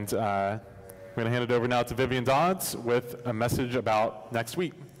 And I'm going to hand it over now to Vivian Dodds with a message about next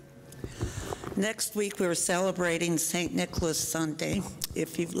week. Next week, we're celebrating St. Nicholas Sunday.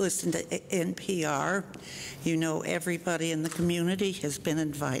 If you've listened to NPR, you know everybody in the community has been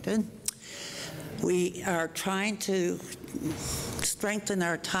invited. We are trying to strengthen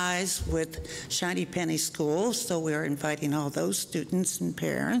our ties with Shiny Penny School, so we're inviting all those students and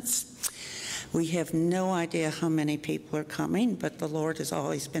parents. We have no idea how many people are coming, but the Lord has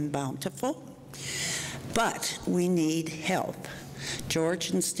always been bountiful. But we need help.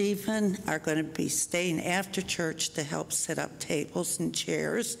 George and Stephen are going to be staying after church to help set up tables and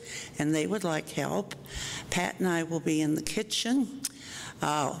chairs, and they would like help. Pat and I will be in the kitchen.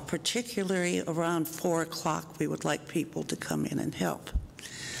 Particularly around 4 o'clock, we would like people to come in and help.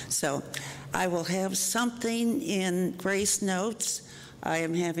 So I will have something in Grace Notes. I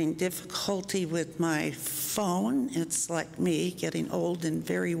am having difficulty with my phone. It's like me, getting old and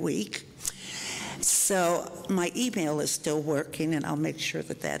very weak. So my email is still working, and I'll make sure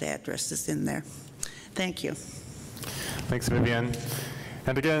that that address is in there. Thank you. Thanks, Vivian.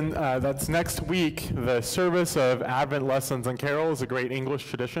 And again, that's next week. The service of Advent Lessons and Carols, a great English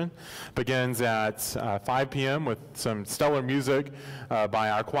tradition, begins at 5 p.m. with some stellar music by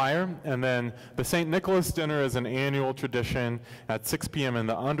our choir. And then the St. Nicholas dinner is an annual tradition at 6 p.m. in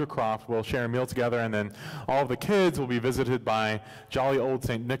the Undercroft. We'll share a meal together, and then all of the kids will be visited by jolly old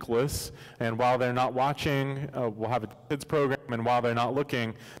St. Nicholas. And while they're not watching, we'll have a kids program, and while they're not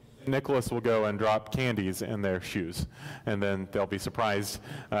looking, Nicholas will go and drop candies in their shoes, and then they'll be surprised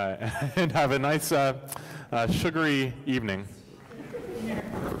and have a nice sugary evening. You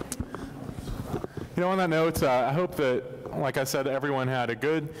know, on that note, I hope that, like I said, everyone had a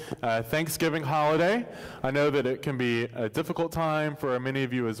good Thanksgiving holiday. I know that it can be a difficult time for many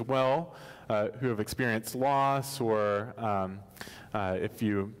of you as well who have experienced loss, or if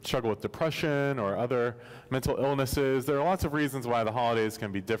you struggle with depression or other mental illnesses. There are lots of reasons why the holidays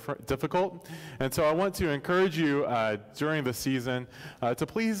can be difficult. And so I want to encourage you during the season to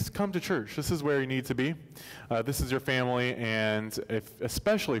please come to church. This is where you need to be. This is your family, and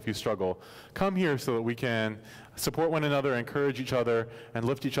especially if you struggle, come here so that we can support one another, encourage each other, and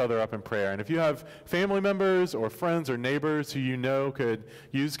lift each other up in prayer. And if you have family members or friends or neighbors who you know could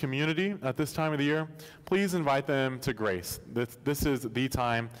use community at this time of the year, please invite them to Grace. This is the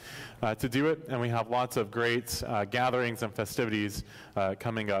time to do it, and we have lots of great gatherings and festivities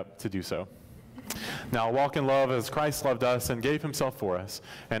coming up to do so. Now walk in love as Christ loved us and gave himself for us,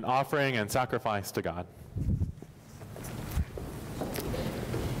 an offering and sacrifice to God.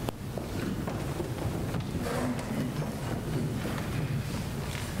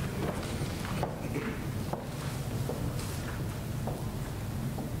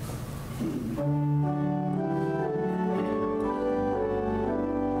 Oh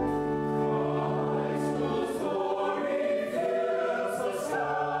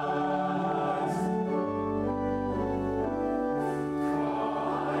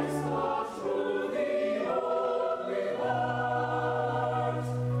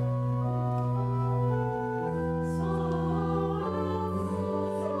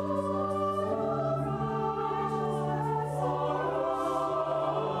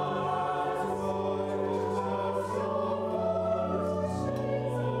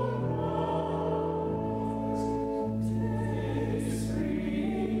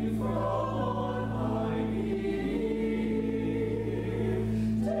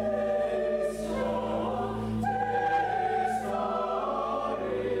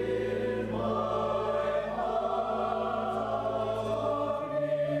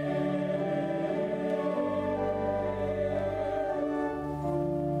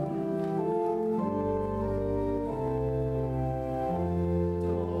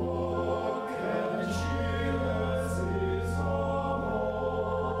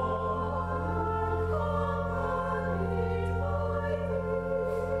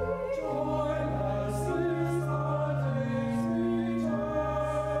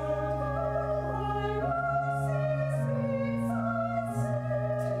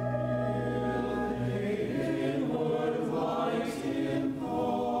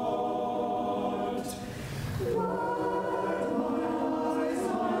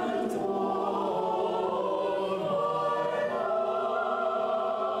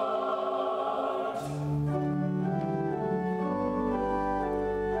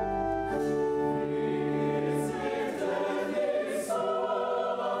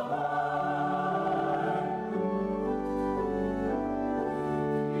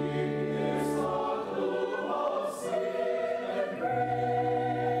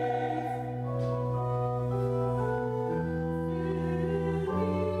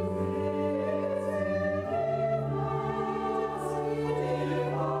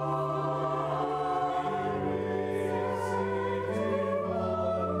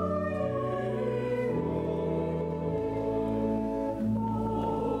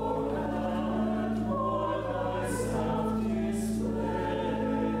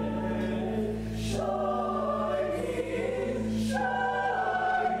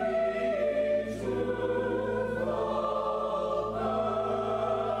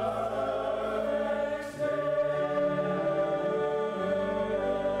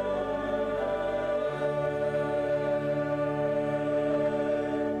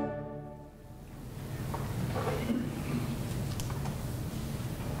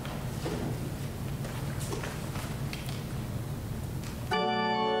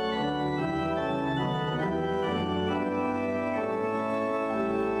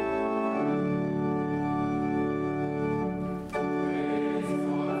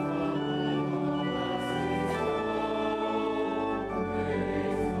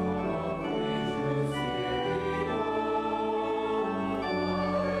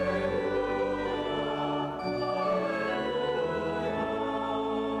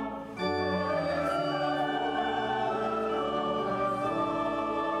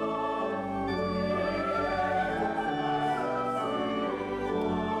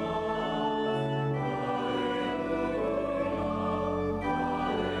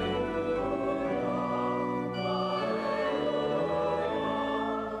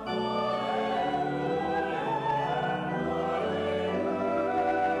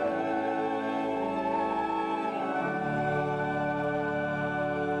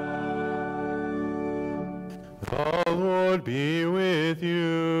The Lord be with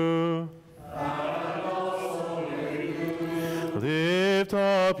you. And also with you. Lift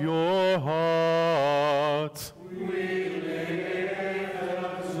up your hearts. We lift them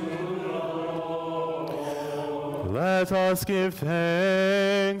to the Lord. Let us give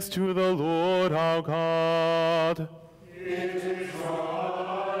thanks to the Lord our God. It is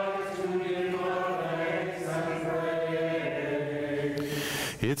right to give our thanks and praise.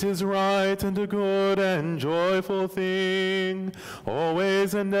 It is right and a good and joyful thing,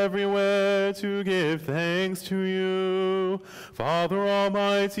 always and everywhere to give thanks to you, Father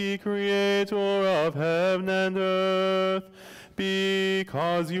Almighty, Creator of heaven and earth,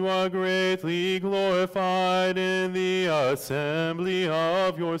 because you are greatly glorified in the assembly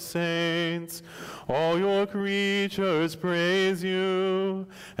of your saints. All your creatures praise you,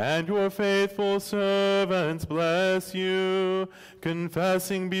 and your faithful servants bless you,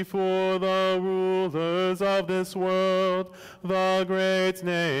 confessing before the rulers of this world the great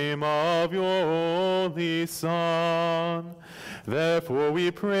name of your only Son. Therefore we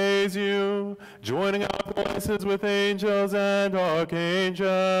praise you, joining our voices with angels and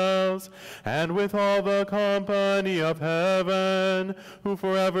archangels, and with all the company of heaven, who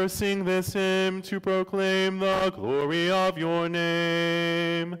forever sing this hymn to proclaim the glory of your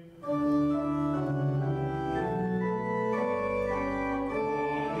name.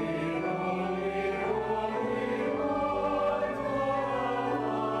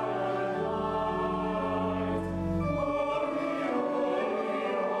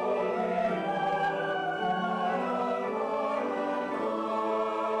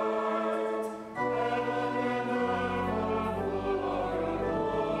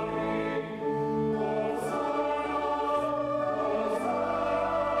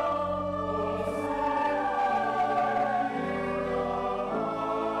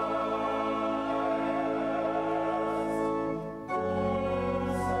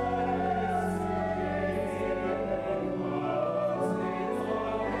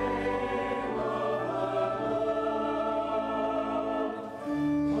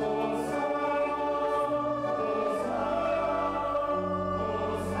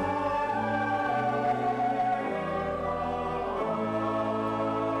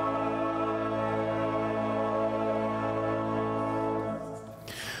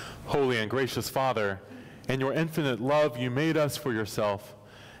 Holy and gracious Father, in your infinite love you made us for yourself.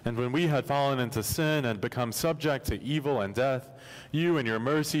 And when we had fallen into sin and become subject to evil and death, you in your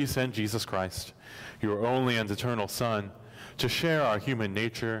mercy sent Jesus Christ, your only and eternal Son, to share our human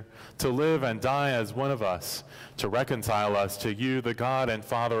nature, to live and die as one of us, to reconcile us to you, the God and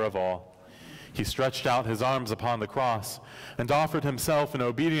Father of all. He stretched out his arms upon the cross and offered himself in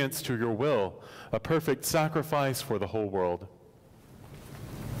obedience to your will, a perfect sacrifice for the whole world.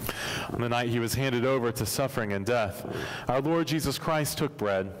 On the night he was handed over to suffering and death, our Lord Jesus Christ took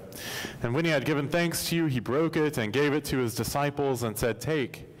bread, and when he had given thanks to you, he broke it and gave it to his disciples and said,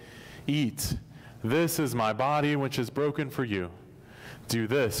 "Take, eat. This is my body which is broken for you. Do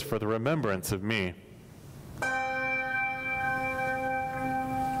this for the remembrance of me."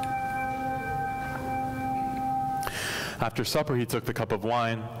 After supper, he took the cup of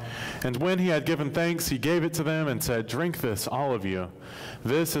wine, and when he had given thanks, he gave it to them and said, "Drink this, all of you.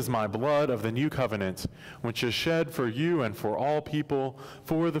 This is my blood of the new covenant, which is shed for you and for all people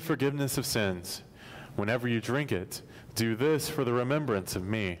for the forgiveness of sins. Whenever you drink it, do this for the remembrance of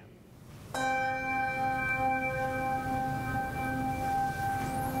me."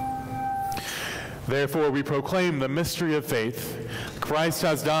 Therefore, we proclaim the mystery of faith. Christ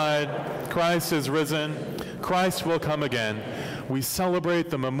has died, Christ is risen, Christ will come again. We celebrate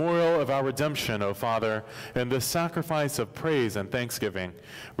the memorial of our redemption, O Father, in this sacrifice of praise and thanksgiving.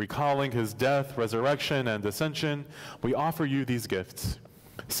 Recalling his death, resurrection, and ascension, we offer you these gifts.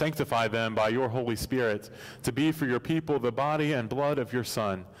 Sanctify them by your Holy Spirit to be for your people the body and blood of your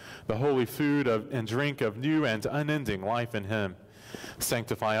Son, the holy food and drink of new and unending life in him.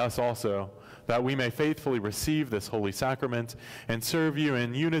 Sanctify us also, that we may faithfully receive this holy sacrament and serve you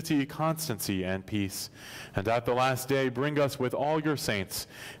in unity, constancy, and peace. And at the last day, bring us with all your saints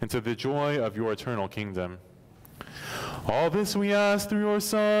into the joy of your eternal kingdom. All this we ask through your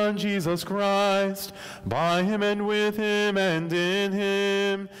Son, Jesus Christ, by him and with him and in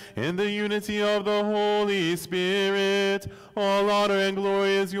him, in the unity of the Holy Spirit. All honor and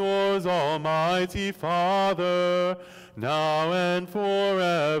glory is yours, Almighty Father, now and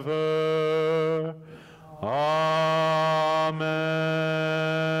forever. Amen.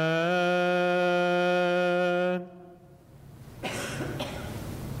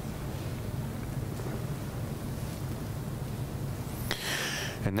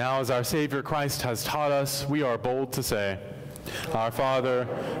 And Now, as our Savior Christ has taught us, we are bold to say, Our Father,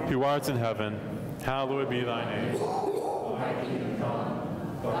 who art in heaven, hallowed be thy name. Thy kingdom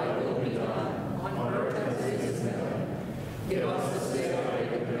come, thy will be done, on earth as it is in heaven. Give us this day our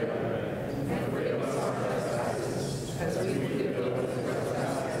daily bread, and forgive us our trespasses, as we forgive those who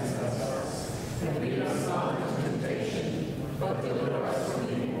trespass against us. And lead us not into temptation, but deliver us from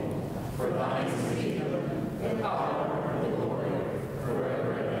evil. For thine is the kingdom, the power, and the glory,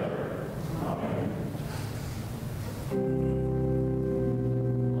 forever and ever. Amen.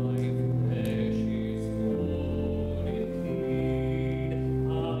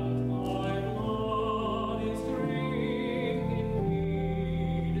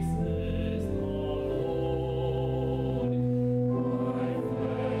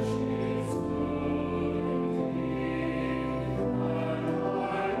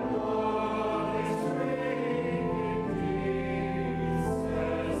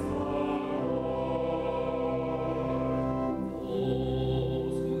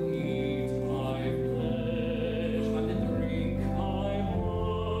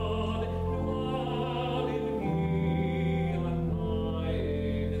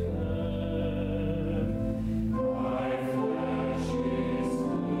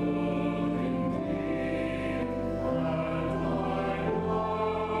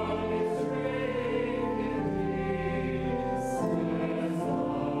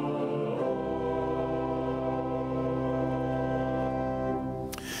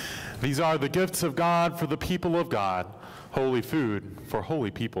 These are the gifts of God for the people of God, holy food for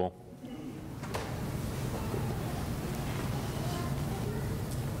holy people.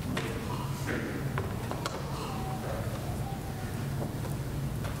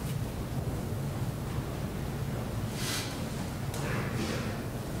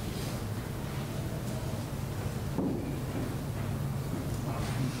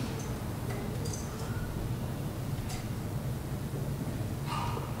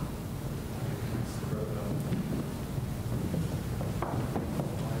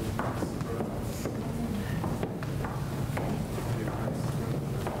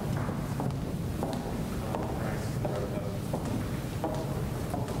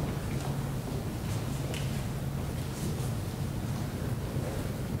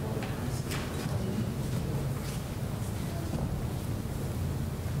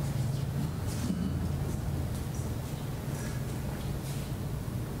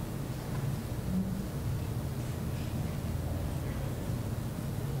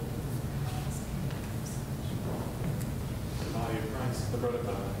 The bread of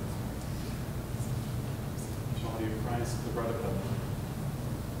heaven. Body of Christ, the bread of heaven.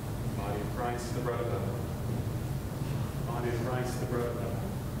 Body of Christ, the bread of heaven. Body of Christ, the bread of heaven.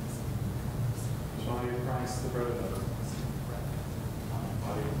 Body of Christ, the bread of heaven.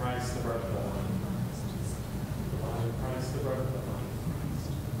 Body of Christ, the bread of heaven. Body of Christ, the bread of heaven.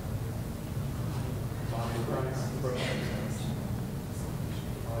 Body of Christ, the bread of heaven.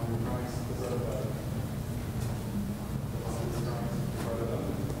 Body of Christ, the bread of heaven.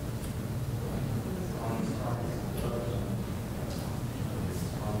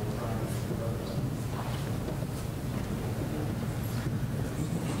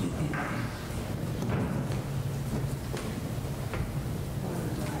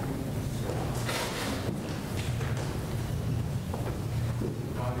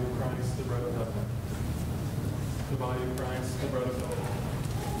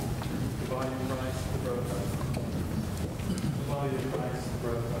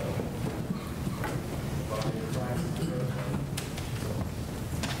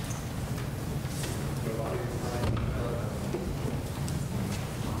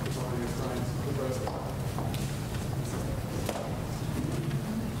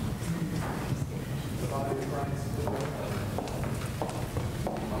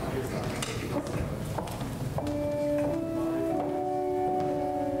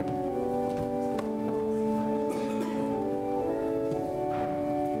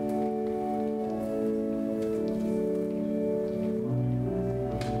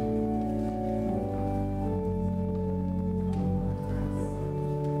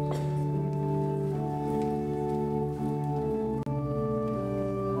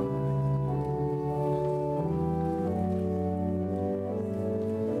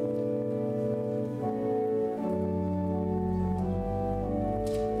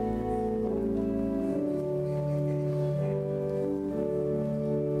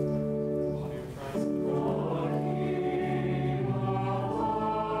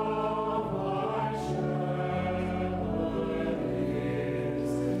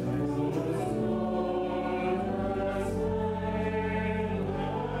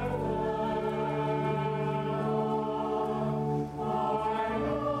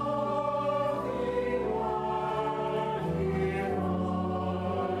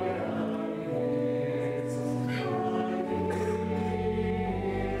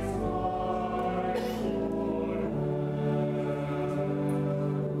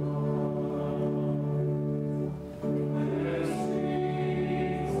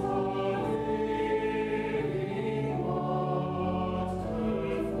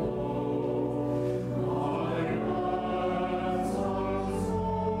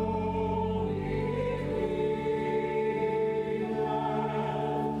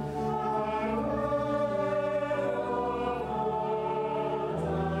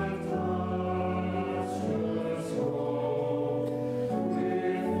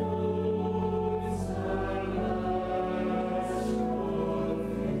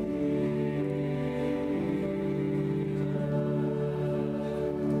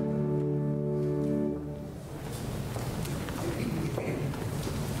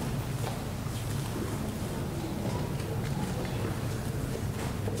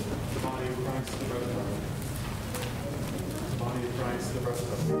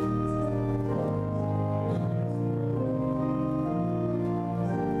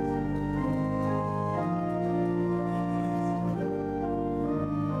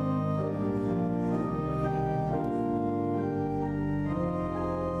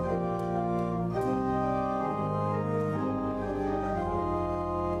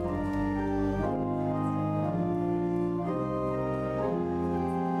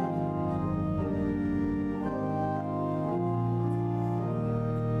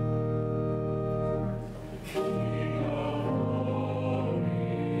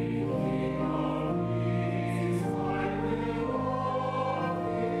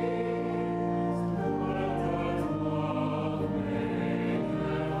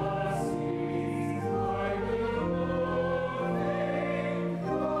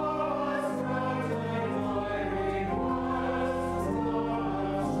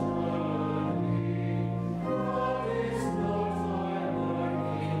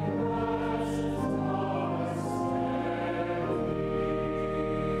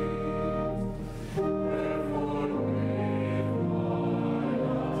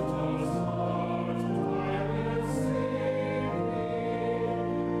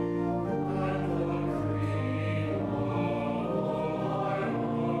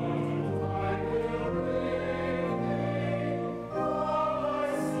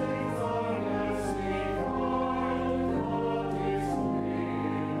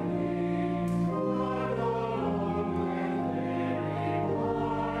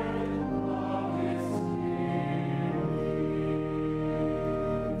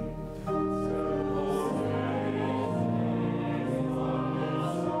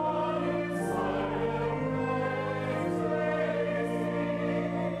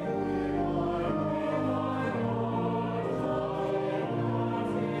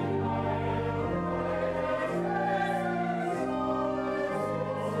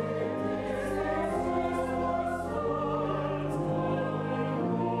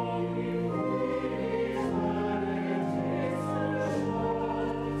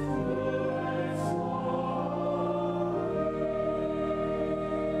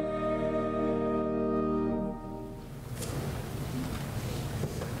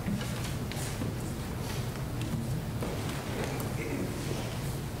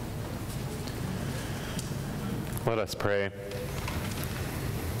 Let us pray.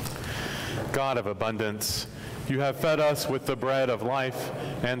 God of abundance, you have fed us with the bread of life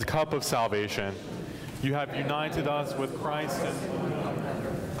and cup of salvation. You have united us with Christ and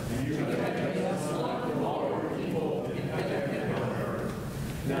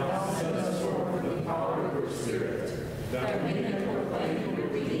now send us forth with the power of your Spirit, that we may proclaim your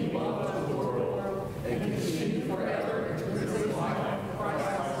redeeming love to the world and continue forever to live life of Christ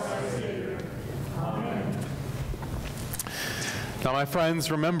our Savior. Amen. Now, my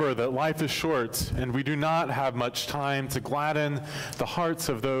friends, remember that life is short, and we do not have much time to gladden the hearts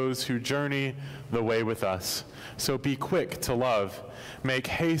of those who journey the way with us. So be quick to love, make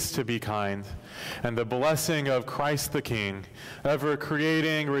haste to be kind, and the blessing of Christ the King, ever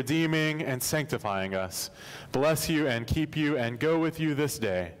creating, redeeming, and sanctifying us, bless you and keep you and go with you this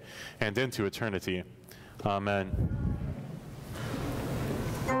day and into eternity. Amen.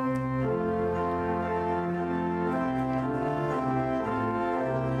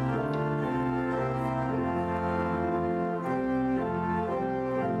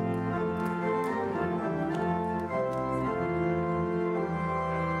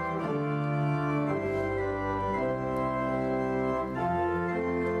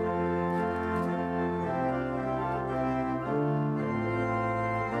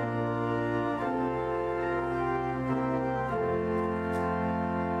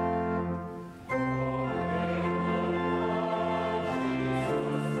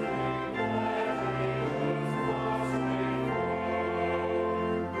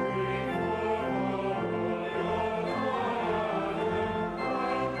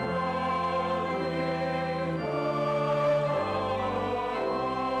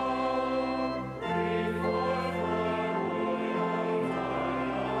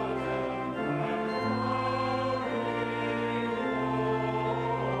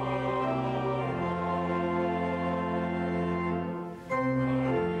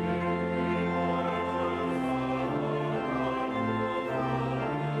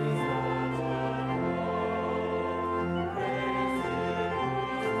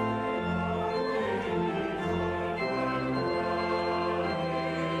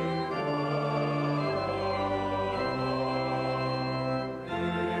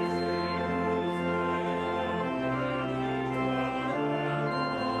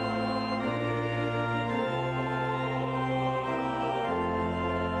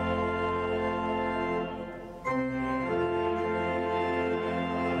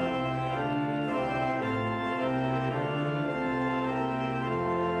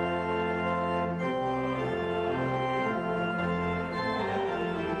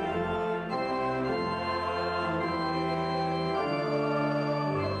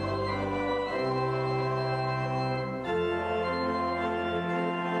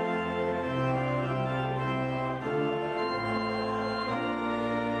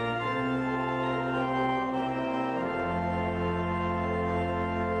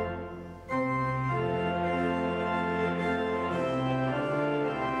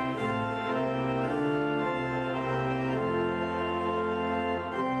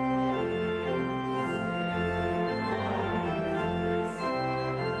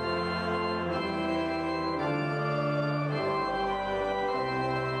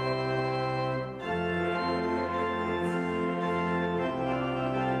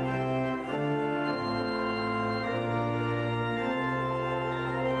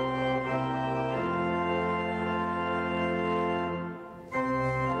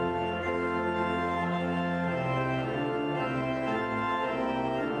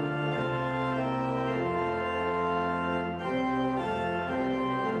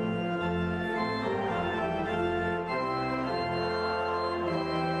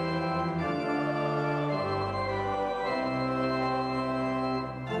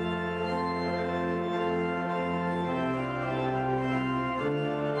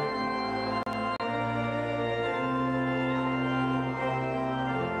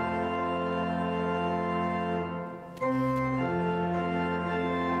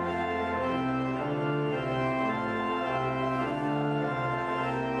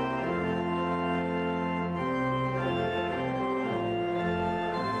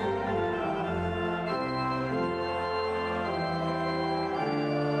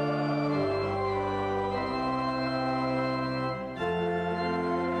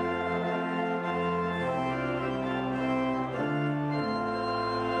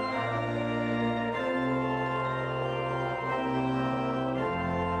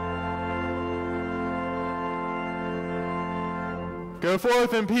 Go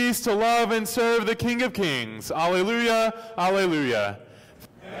forth in peace to love and serve the King of Kings. Alleluia, alleluia.